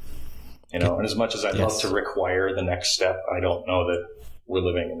the, and as much as I'd love to require the next step, I don't know that we're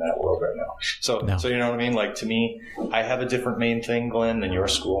living in that world right now. So you know what I mean? Like to me, I have a different main thing, Glenn, than your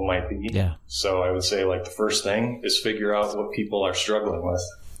school might be. Yeah. So I would say the first thing is figure out what people are struggling with.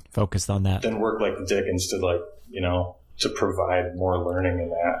 Focused on that. Then work like the dickens to to provide more learning in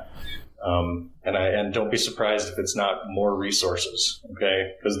that. And don't be surprised if it's not more resources,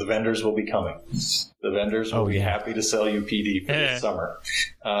 okay? Because the vendors will be coming. The vendors will be happy to sell you PD for this summer.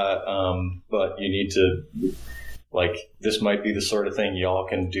 But you need to, this might be the sort of thing y'all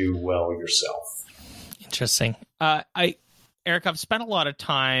can do well yourself. Interesting. Eric, I've spent a lot of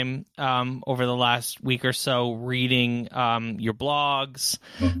time over the last week or so reading your blogs,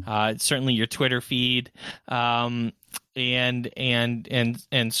 certainly your Twitter feed, and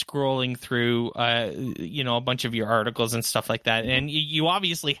scrolling through a bunch of your articles and stuff like that. And you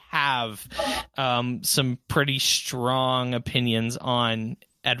obviously have some pretty strong opinions on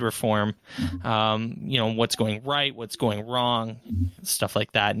ed reform, what's going right, what's going wrong, stuff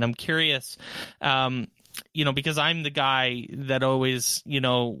like that. And I'm curious, because I'm the guy that always,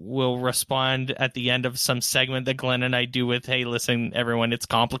 will respond at the end of some segment that Glenn and I do with, hey, listen, everyone, it's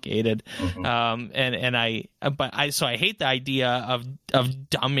complicated. So I hate the idea of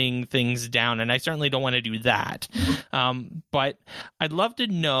dumbing things down, and I certainly don't want to do that. But I'd love to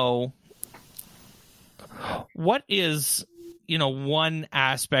know what is, one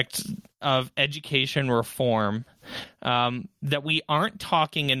aspect of education reform that we aren't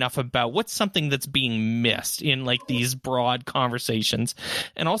talking enough about. What's something that's being missed in these broad conversations?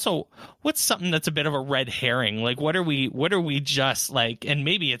 And also, what's something that's a bit of a red herring? What are we just and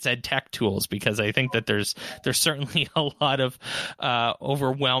maybe it's ed tech tools, because I think that there's certainly a lot of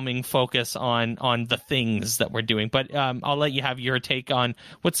overwhelming focus on the things that we're doing. But I'll let you have your take on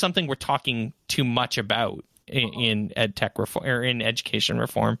what's something we're talking too much about in ed tech reform or in education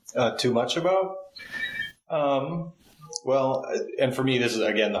reform. Too much about? Well, and for me, this is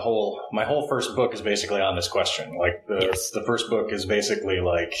again my whole first book is basically on this question. The first book is basically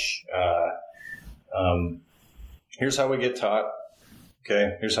here's how we get taught.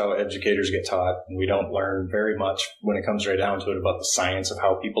 Okay, here's how educators get taught. And we don't learn very much when it comes right down to it about the science of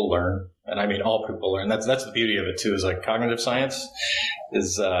how people learn. And I mean, all people learn. That's the beauty of it too. Is cognitive science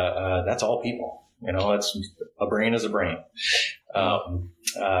is that's all people. That's a brain is a brain. When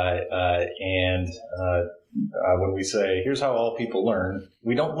we say, here's how all people learn,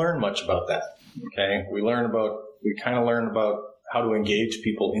 we don't learn much about that. Okay. We kind of learn about how to engage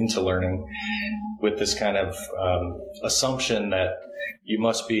people into learning with this kind of assumption that you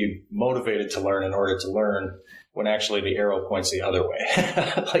must be motivated to learn in order to learn, when actually the arrow points the other way.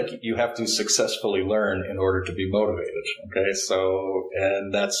 Like, you have to successfully learn in order to be motivated. Okay. So,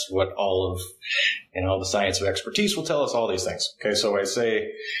 and that's what all of, the science of expertise will tell us, all these things. Okay. So I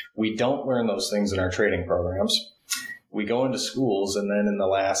say we don't learn those things in our training programs. We go into schools, and then in the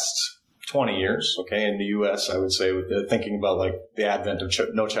last 20 years, okay, in the U.S., I would say, thinking about like the advent of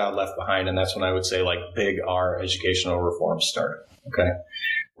No Child Left Behind, and that's when I would say like big R educational reforms started. Okay.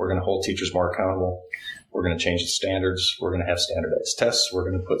 We're going to hold teachers more accountable. We're going to change the standards. We're going to have standardized tests. We're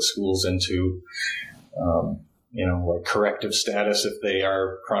going to put schools into, like corrective status if they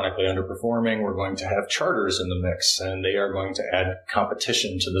are chronically underperforming. We're going to have charters in the mix, and they are going to add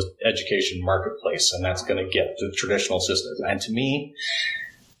competition to the education marketplace, and that's going to get the traditional systems. And to me,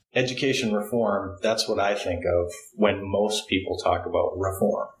 education reform, that's what I think of when most people talk about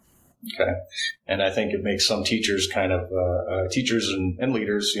reform. Okay. And I think it makes some teachers teachers and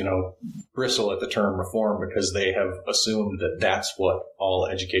leaders, bristle at the term reform, because they have assumed that that's what all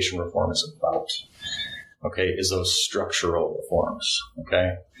education reform is about. Okay. Is those structural reforms.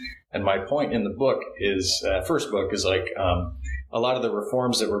 Okay. And my point in the book is, first book is like, a lot of the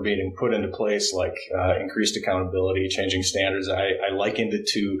reforms that were being put into place, like increased accountability, changing standards, I likened it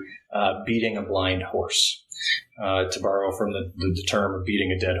to beating a blind horse. To borrow from the term of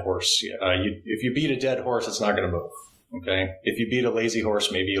beating a dead horse. If you beat a dead horse, it's not going to move. Okay. If you beat a lazy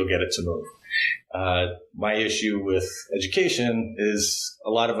horse, maybe you'll get it to move. My issue with education is a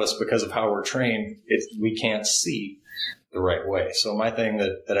lot of us, because of how we're trained, we can't see the right way. So my thing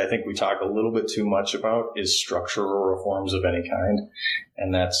that I think we talk a little bit too much about is structural reforms of any kind.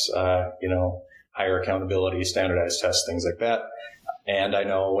 And that's, higher accountability, standardized tests, things like that. And I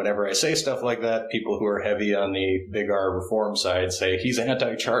know whenever I say stuff like that, people who are heavy on the big R reform side say, he's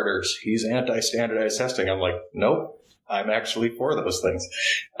anti-charters, he's anti-standardized testing. I'm like, nope, I'm actually for those things.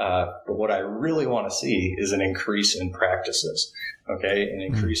 But what I really want to see is an increase in practices, okay, an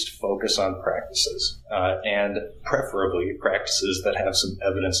increased focus on practices, and preferably practices that have some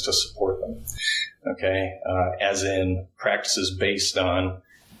evidence to support them, okay, as in practices based on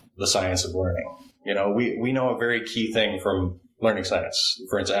the science of learning. We know a very key thing from learning science.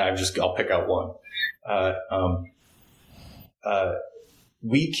 For instance, I'll pick out one.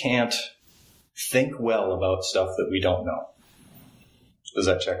 We can't think well about stuff that we don't know. Does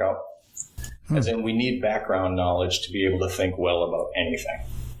that check out? As in, we need background knowledge to be able to think well about anything.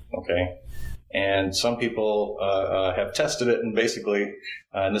 Okay. And some people have tested it, and basically,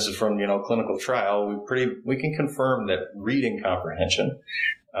 and this is from clinical trial, we can confirm that reading comprehension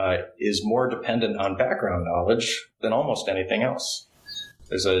is more dependent on background knowledge than almost anything else.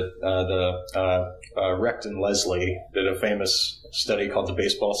 There's Recht and Leslie did a famous study called the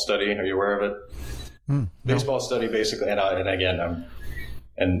baseball study. Are you aware of it? Baseball study, basically, and again,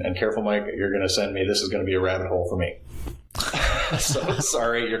 and careful, Mike, you're going to send me. This is going to be a rabbit hole for me. So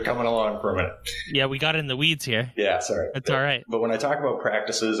sorry, you're coming along for a minute. Yeah, we got in the weeds here. Yeah, sorry. That's all right. But when I talk about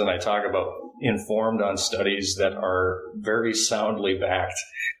practices and I talk about informed on studies that are very soundly backed,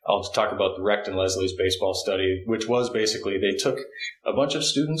 I'll talk about the Recht and Leslie's baseball study, which was basically they took a bunch of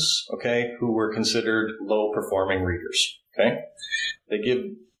students, okay, who were considered low performing readers. Okay, they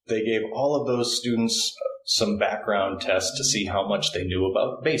gave all of those students some background tests to see how much they knew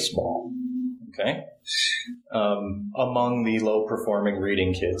about baseball. Okay. Among the low-performing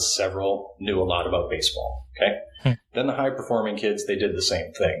reading kids, several knew a lot about baseball. Okay. Then the high-performing kids, they did the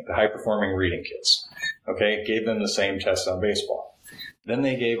same thing. The high-performing reading kids, okay, gave them the same test on baseball. Then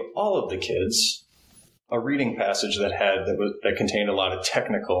they gave all of the kids a reading passage that contained a lot of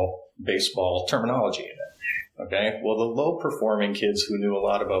technical baseball terminology in it. Okay. Well, the low-performing kids who knew a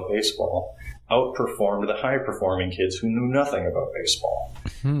lot about baseball outperformed the high-performing kids who knew nothing about baseball.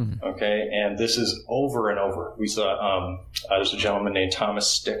 Okay, and this is over and over. We saw there's a gentleman named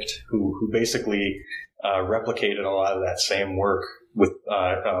Thomas Sticht who basically replicated a lot of that same work with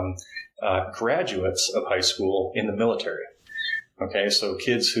graduates of high school in the military. Okay, so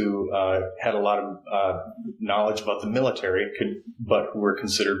kids who had a lot of knowledge about the military, but who were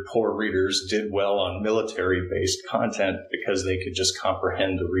considered poor readers, did well on military-based content because they could just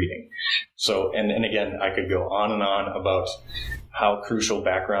comprehend the reading. So, and again, I could go on and on about how crucial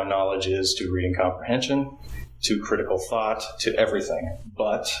background knowledge is to reading comprehension, to critical thought, to everything.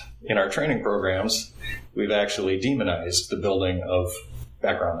 But in our training programs, we've actually demonized the building of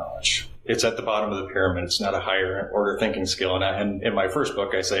background knowledge. It's at the bottom of the pyramid. It's not a higher order thinking skill. And in my first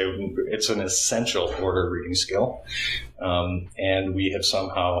book, I say it's an essential order reading skill. And we have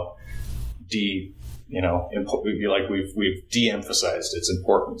somehow like we've de-emphasized its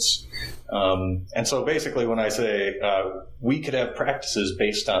importance. And so basically when I say we could have practices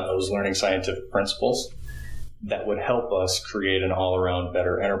based on those learning scientific principles that would help us create an all-around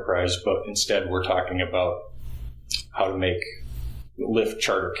better enterprise, but instead we're talking about how to lift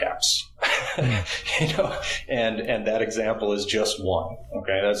charter caps. And that example is just one.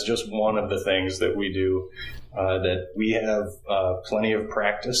 Okay, that's just one of the things that we do. That we have plenty of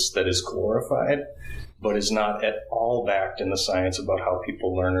practice that is glorified, but is not at all backed in the science about how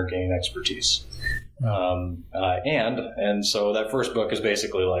people learn or gain expertise. And so that first book is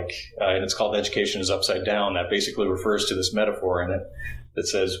basically and it's called Education is Upside Down. That basically refers to this metaphor in it that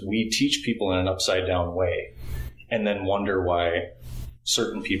says we teach people in an upside down way, and then wonder why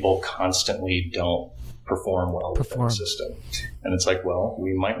certain people constantly don't perform well within the system. And it's like, well,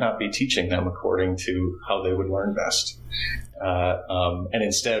 we might not be teaching them according to how they would learn best. And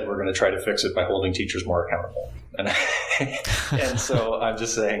instead, we're going to try to fix it by holding teachers more accountable. And so I'm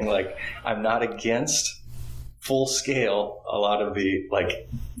just saying, I'm not against full scale a lot of the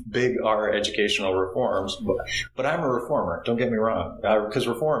big R educational reforms, but I'm a reformer. Don't get me wrong, because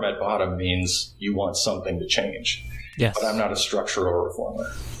reform at bottom means you want something to change. Yes. But I'm not a structural reformer.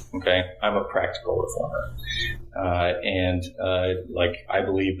 Okay, I'm a practical reformer, and I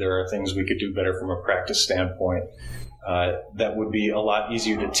believe there are things we could do better from a practice standpoint. That would be a lot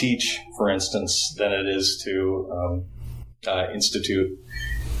easier to teach, for instance, than it is to institute,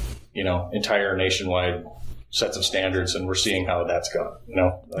 entire nationwide sets of standards, and we're seeing how that's gone.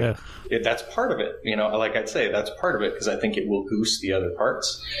 That's part of it. I'd say that's part of it, because I think it will goose the other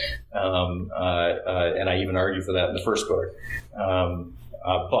parts, and I even argue for that in the first book.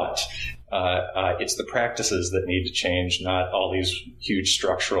 But it's the practices that need to change, not all these huge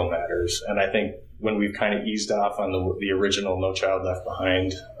structural matters. And I think when we've kind of eased off on the original No Child Left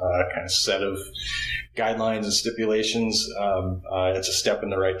Behind kind of set of guidelines and stipulations, it's a step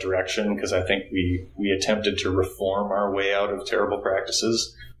in the right direction, because I think we attempted to reform our way out of terrible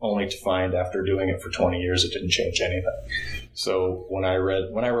practices, only to find after doing it for 20 years it didn't change anything. So when I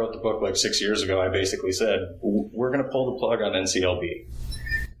wrote the book 6 years ago, I basically said, we're going to pull the plug on NCLB.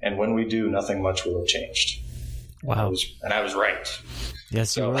 And when we do, nothing much will have changed. Wow. And I was right.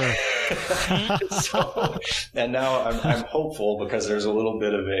 Yes, you were. And now I'm hopeful, because there's a little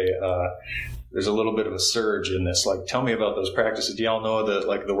bit of a surge in this. Tell me about those practices. Do y'all know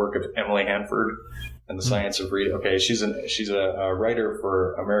the work of Emily Hanford and the science of reading? Okay, she's a writer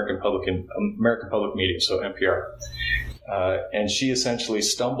for American Public Media, so NPR, and she essentially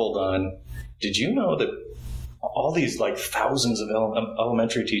stumbled on. Did you know that all these thousands of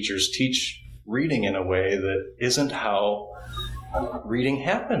elementary teachers teach reading in a way that isn't how reading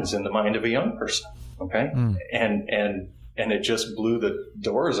happens in the mind of a young person? Okay, and it just blew the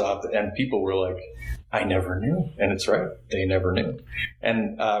doors off, and people were like, I never knew. And it's right. They never knew.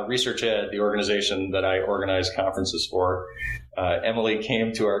 And Research Ed, the organization that I organize conferences for, Emily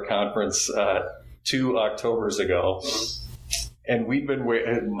came to our conference 2 Octobers ago. And we've been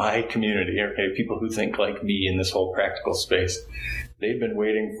my community, okay, people who think like me in this whole practical space, they've been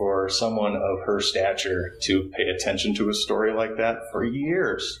waiting for someone of her stature to pay attention to a story like that for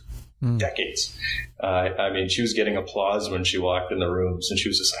years. Decades. She was getting applause when she walked in the rooms, and she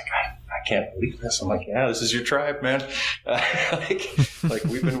was just like, I can't believe this. I'm like, yeah, this is your tribe, man.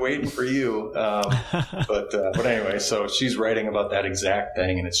 We've been waiting for you. But anyway, so she's writing about that exact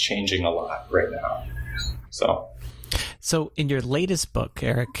thing, and it's changing a lot right now. So in your latest book,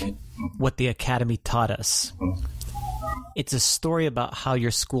 Eric, What the Academy Taught Us, it's a story about how your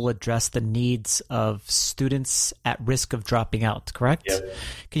school addressed the needs of students at risk of dropping out, correct? Yep.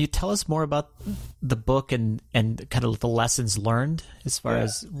 Can you tell us more about the book and kind of the lessons learned as far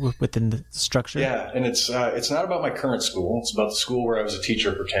as within the structure? Yeah, and it's not about my current school. It's about the school where I was a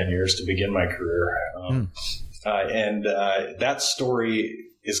teacher for 10 years to begin my career. And that story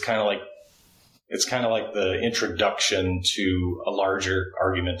is kind of like the introduction to a larger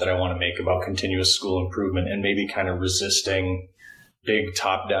argument that I want to make about continuous school improvement, and maybe kind of resisting big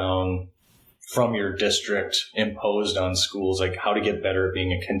top-down from your district imposed on schools, like how to get better at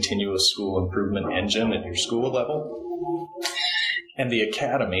being a continuous school improvement engine at your school level. And the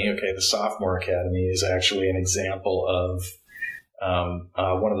academy, the sophomore academy, is actually an example of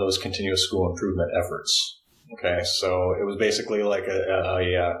one of those continuous school improvement efforts. Okay, so it was basically like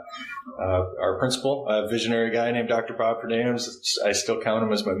our principal, a visionary guy named Dr. Bob Perdams. I still count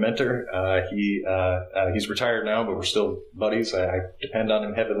him as my mentor. He's retired now, but we're still buddies. I depend on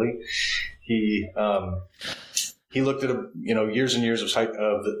him heavily. He looked at years and years of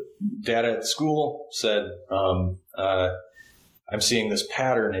the data at school, said, I'm seeing this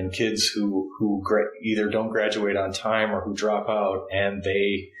pattern in kids who either don't graduate on time or who drop out, and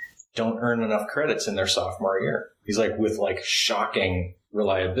they don't earn enough credits in their sophomore year. He's like, with like shocking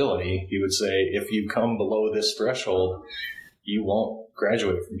reliability, he would say, if you come below this threshold, you won't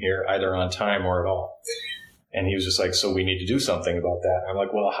graduate from here either on time or at all. And he was just like, so we need to do something about that. I'm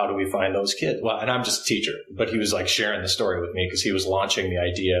like, well, how do we find those kids? Well, and I'm just a teacher, but he was like sharing the story with me because he was launching the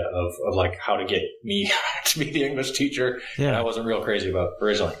idea of like how to get me to be the English teacher. Yeah. And I wasn't real crazy about it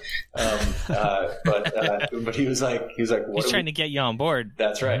originally. But he was like, he's trying to get you on board.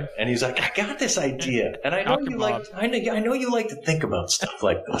 That's right. And he's like, I got this idea. And I know I know you like to think about stuff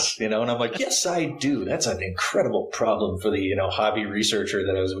like this, and I'm like, yes, I do. That's an incredible problem for the, hobby researcher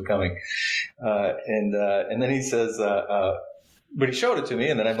that I was becoming. And then he says, but he showed it to me,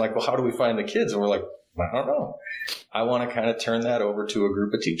 and then I'm like, well, how do we find the kids? And we're like, I don't know. I want to kind of turn that over to a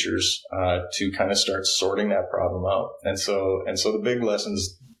group of teachers to kind of start sorting that problem out. And so the big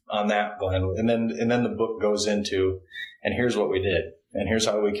lessons on that one, and then the book goes into, and here's what we did, and here's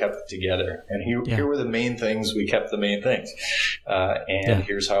how we kept it together, and here were the main things. We kept the main things,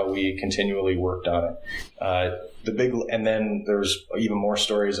 here's how we continually worked on it. And then there's even more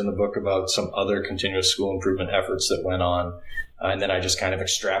stories in the book about some other continuous school improvement efforts that went on. And then I just kind of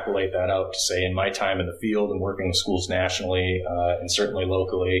extrapolate that out to say, in my time in the field and working with schools nationally, and certainly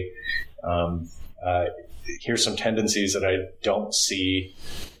locally, here's some tendencies that I don't see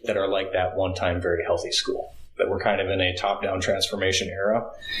that are like that one-time very healthy school, that we're kind of in a top-down transformation era.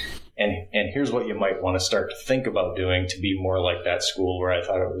 And here's what you might want to start to think about doing to be more like that school where I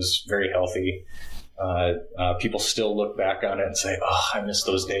thought it was very healthy. People still look back on it and say, oh, I miss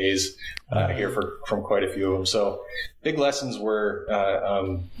those days. I hear from quite a few of them. So big lessons were,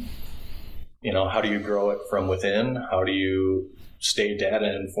 how do you grow it from within? How do you stay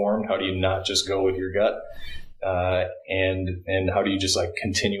data informed? How do you not just go with your gut? And how do you just like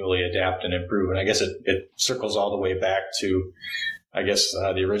continually adapt and improve? And I guess it circles all the way back to,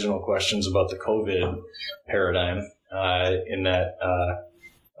 the original questions about the COVID paradigm, in that,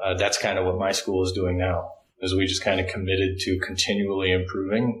 that's kind of what my school is doing now, is we just kind of committed to continually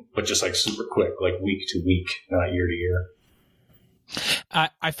improving, but just like super quick, like week to week, not year to year.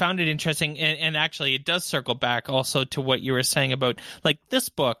 I found it interesting, and actually it does circle back also to what you were saying about like this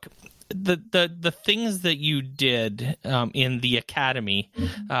book. The things that you did in the academy,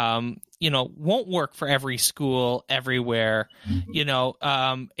 won't work for every school everywhere,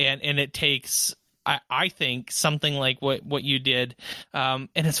 and it takes, I think, something like what you did. And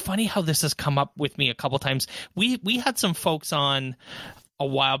it's funny how this has come up with me a couple times. We had some folks on a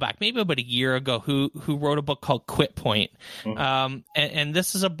while back, maybe about a year ago, who wrote a book called Quit Point. And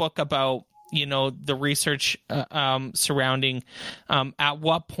this is a book about, the research surrounding at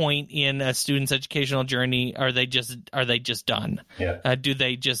what point in a student's educational journey are they just done? Yeah. Do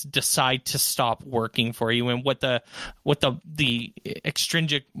they just decide to stop working for you? And what the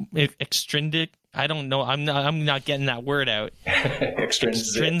extrinsic I don't know. I'm not getting that word out.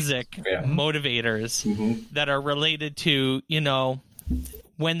 Extrinsic motivators that are related to,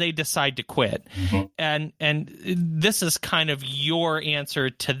 when they decide to quit. And this is kind of your answer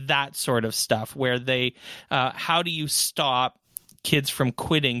to that sort of stuff, where how do you stop kids from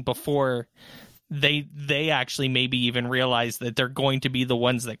quitting before they actually maybe even realize that they're going to be the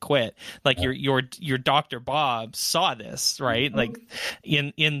ones that quit? Like your Dr. Bob saw this, right? Like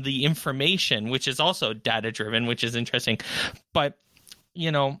in the information, which is also data driven, which is interesting. But,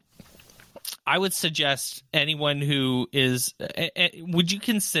 I would suggest anyone who is, would you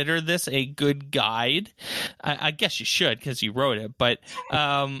consider this a good guide? I guess you should, because you wrote it, but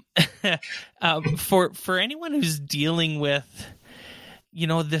for anyone who's dealing with,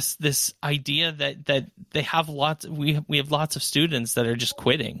 this idea that they have we have lots of students that are just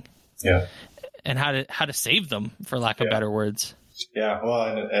quitting. Yeah. And how to save them, for lack of better words. Yeah.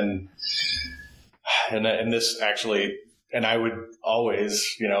 Well, and this actually, and I would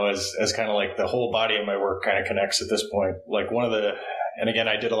always, as kind of like the whole body of my work kind of connects at this point. Like and again,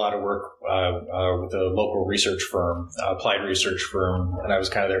 I did a lot of work with a local research firm, applied research firm, and I was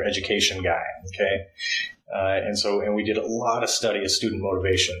kind of their education guy. Okay. And we did a lot of study of student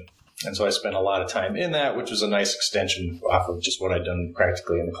motivation. And so I spent a lot of time in that, which was a nice extension off of just what I'd done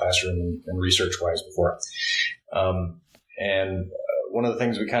practically in the classroom and research-wise before. And one of the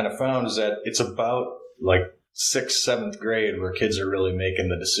things we kind of found is that it's about like 6th, 7th grade where kids are really making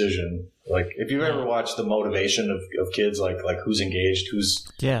the decision. Like if you've ever watched the motivation of kids, like who's engaged, who's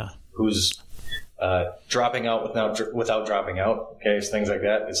dropping out without dropping out. Okay, so things like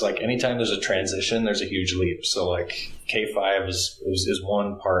that. It's like anytime there's a transition, there's a huge leap. So like K-5 is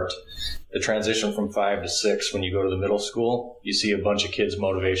one part. The transition from 5 to 6, when you go to the middle school, you see a bunch of kids'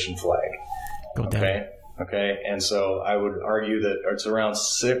 motivation flag. Okay. And so I would argue that it's around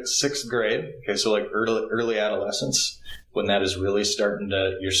sixth grade. Okay, so like early adolescence, when that is really starting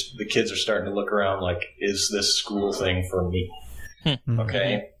to, the kids are starting to look around like, is this school thing for me?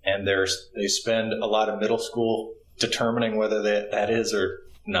 Okay, and they spend a lot of middle school determining whether that is or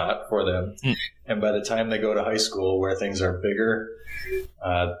not for them. And by the time they go to high school, where things are bigger,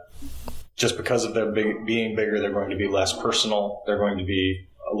 just because of them being bigger, they're going to be less personal. They're going to be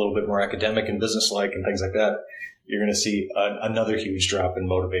a little bit more academic and business-like and things like that. You're going to see another huge drop in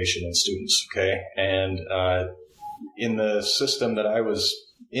motivation in students. Okay, and in the system that I was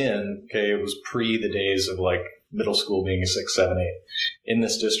in, okay, it was pre the days of like middle school being a 6, 7, 8. In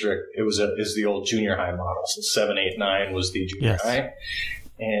this district, is the old junior high model. So 7, 8, 9 was the junior high,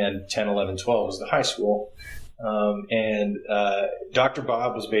 and 10, 11, 12 was the high school. And Dr.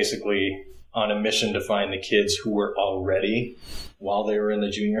 Bob was basically on a mission to find the kids who were already, while they were in the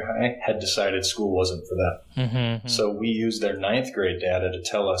junior high, had decided school wasn't for them. So we used their 9th grade data to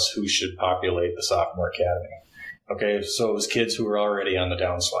tell us who should populate the sophomore academy. Okay, so it was kids who were already on the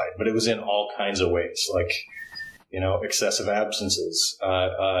downslide, but it was in all kinds of ways, like, excessive absences.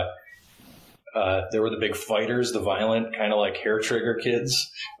 There were the big fighters, the violent kind of like hair trigger kids.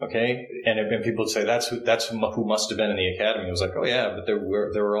 Okay, and people would say that's who must have been in the academy. It was like, oh yeah, but there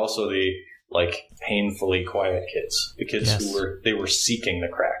were also the like painfully quiet kids, the kids who were seeking the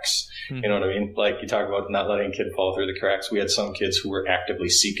cracks. You know what I mean? Like you talk about not letting a kid fall through the cracks. We had some kids who were actively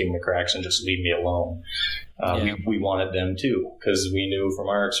seeking the cracks and just leave me alone. We wanted them too, because we knew from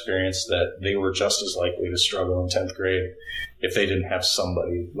our experience that they were just as likely to struggle in 10th grade if they didn't have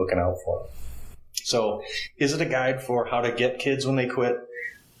somebody looking out for them. So is it a guide for how to get kids when they quit?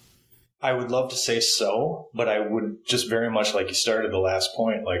 I would love to say so, but I would just very much like you started the last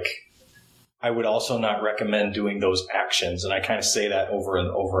point, like I would also not recommend doing those actions. And I kind of say that over and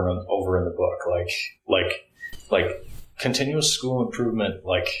over and over in the book, like continuous school improvement,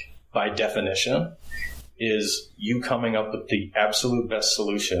 like by definition, is you coming up with the absolute best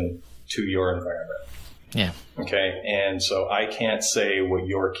solution to your environment. Yeah. Okay. And so I can't say what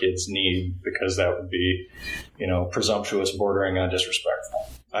your kids need because that would be, presumptuous, bordering on disrespectful.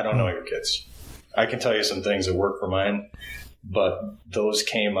 I don't know your kids. I can tell you some things that work for mine, but those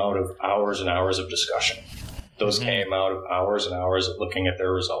came out of hours and hours of discussion. Those came out of hours and hours of looking at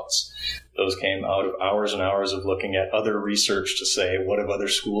their results. Those came out of hours and hours of looking at other research to say, what have other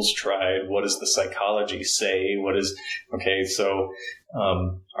schools tried? What does the psychology say? So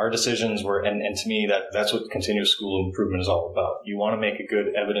our decisions were, and to me, that's what continuous school improvement is all about. You want to make a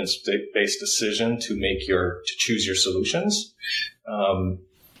good evidence-based decision to choose your solutions.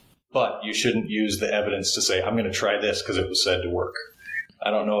 But you shouldn't use the evidence to say, I'm going to try this because it was said to work. I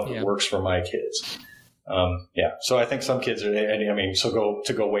don't know if it works for my kids. So I think some kids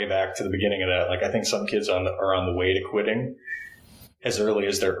go way back to the beginning of that. Like I think some kids are on the way to quitting as early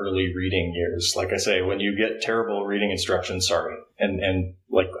as their early reading years. Like I say, when you get terrible reading instruction, sorry. And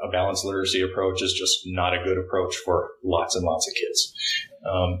like a balanced literacy approach is just not a good approach for lots and lots of kids.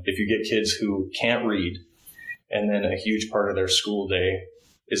 If you get kids who can't read and then a huge part of their school day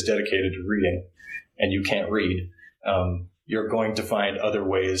is dedicated to reading and you can't read, you're going to find other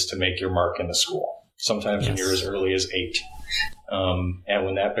ways to make your mark in the school. Sometimes when you're as early as 8. And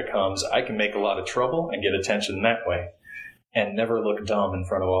when that becomes, I can make a lot of trouble and get attention that way and never look dumb in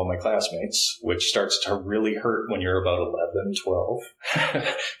front of all my classmates, which starts to really hurt when you're about 11, 12.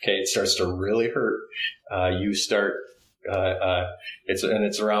 Okay, it starts to really hurt.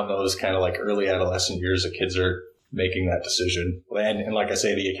 It's around those kind of like early adolescent years that kids are making that decision. And like I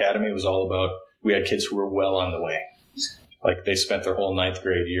say, the academy was all about, we had kids who were well on the way. Like they spent their whole 9th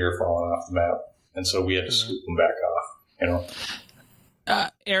grade year falling off the map. And so we had to scoop them back off,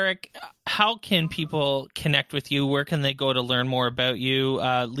 Eric, how can people connect with you? Where can they go to learn more about you?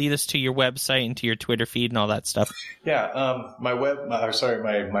 Lead us to your website and to your Twitter feed and all that stuff. Yeah. My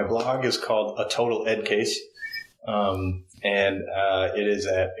blog is called A Total Ed Case. And it is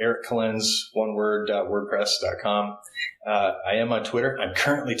at ericcalens.wordpress.com. I am on Twitter. I'm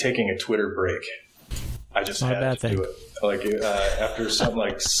currently taking a Twitter break. I just had to do it. Like after something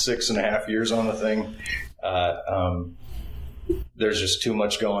like 6.5 years on the thing, there's just too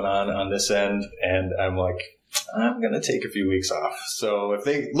much going on this end, and I'm like, I'm going to take a few weeks off. So if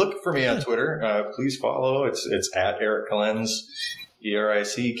they look for me on Twitter, please follow. It's at Eric Calens,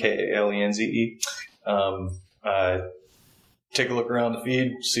 ERICKALENZE. take a look around the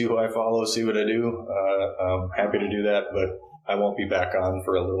feed, see who I follow, see what I do. I'm happy to do that, but I won't be back on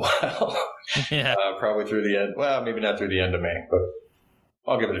for a little while. Yeah. Probably through the end. Well, maybe not through the end of May, but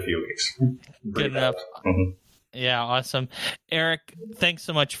I'll give it a few weeks. Good enough. Mm-hmm. Yeah, awesome. Eric, thanks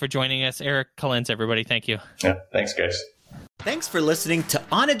so much for joining us. Eric Collins, everybody. Thank you. Yeah, thanks, guys. Thanks for listening to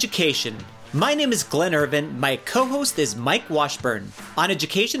On Education. My name is Glenn Irvin. My co-host is Mike Washburn. On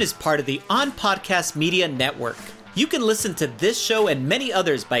Education is part of the On Podcast Media Network. You can listen to this show and many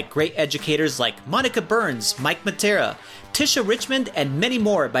others by great educators like Monica Burns, Mike Matera, Tisha Richmond, and many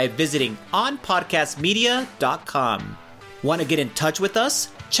more by visiting onpodcastmedia.com. Want to get in touch with us?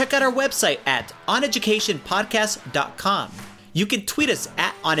 Check out our website at oneducationpodcast.com. You can tweet us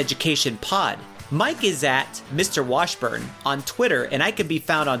at oneducationpod. Mike is at Mr. Washburn on Twitter, and I can be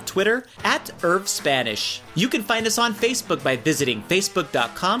found on Twitter at IrvSpanish. You can find us on Facebook by visiting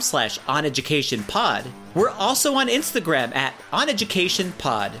facebook.com/oneducationpod. We're also on Instagram at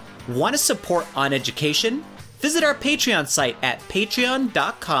oneducationpod. Want to support On Education? Visit our Patreon site at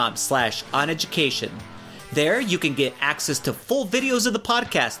patreon.com/oneducation. There, you can get access to full videos of the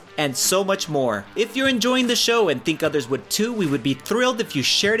podcast and so much more. If you're enjoying the show and think others would too, we would be thrilled if you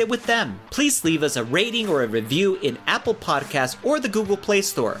shared it with them. Please leave us a rating or a review in Apple Podcasts or the Google Play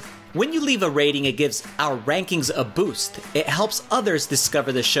Store. When you leave a rating, it gives our rankings a boost. It helps others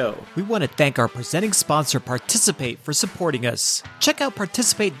discover the show. We want to thank our presenting sponsor, Participate, for supporting us. Check out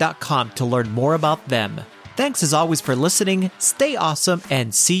participate.com to learn more about them. Thanks as always for listening, stay awesome,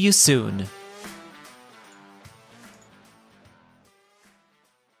 and see you soon.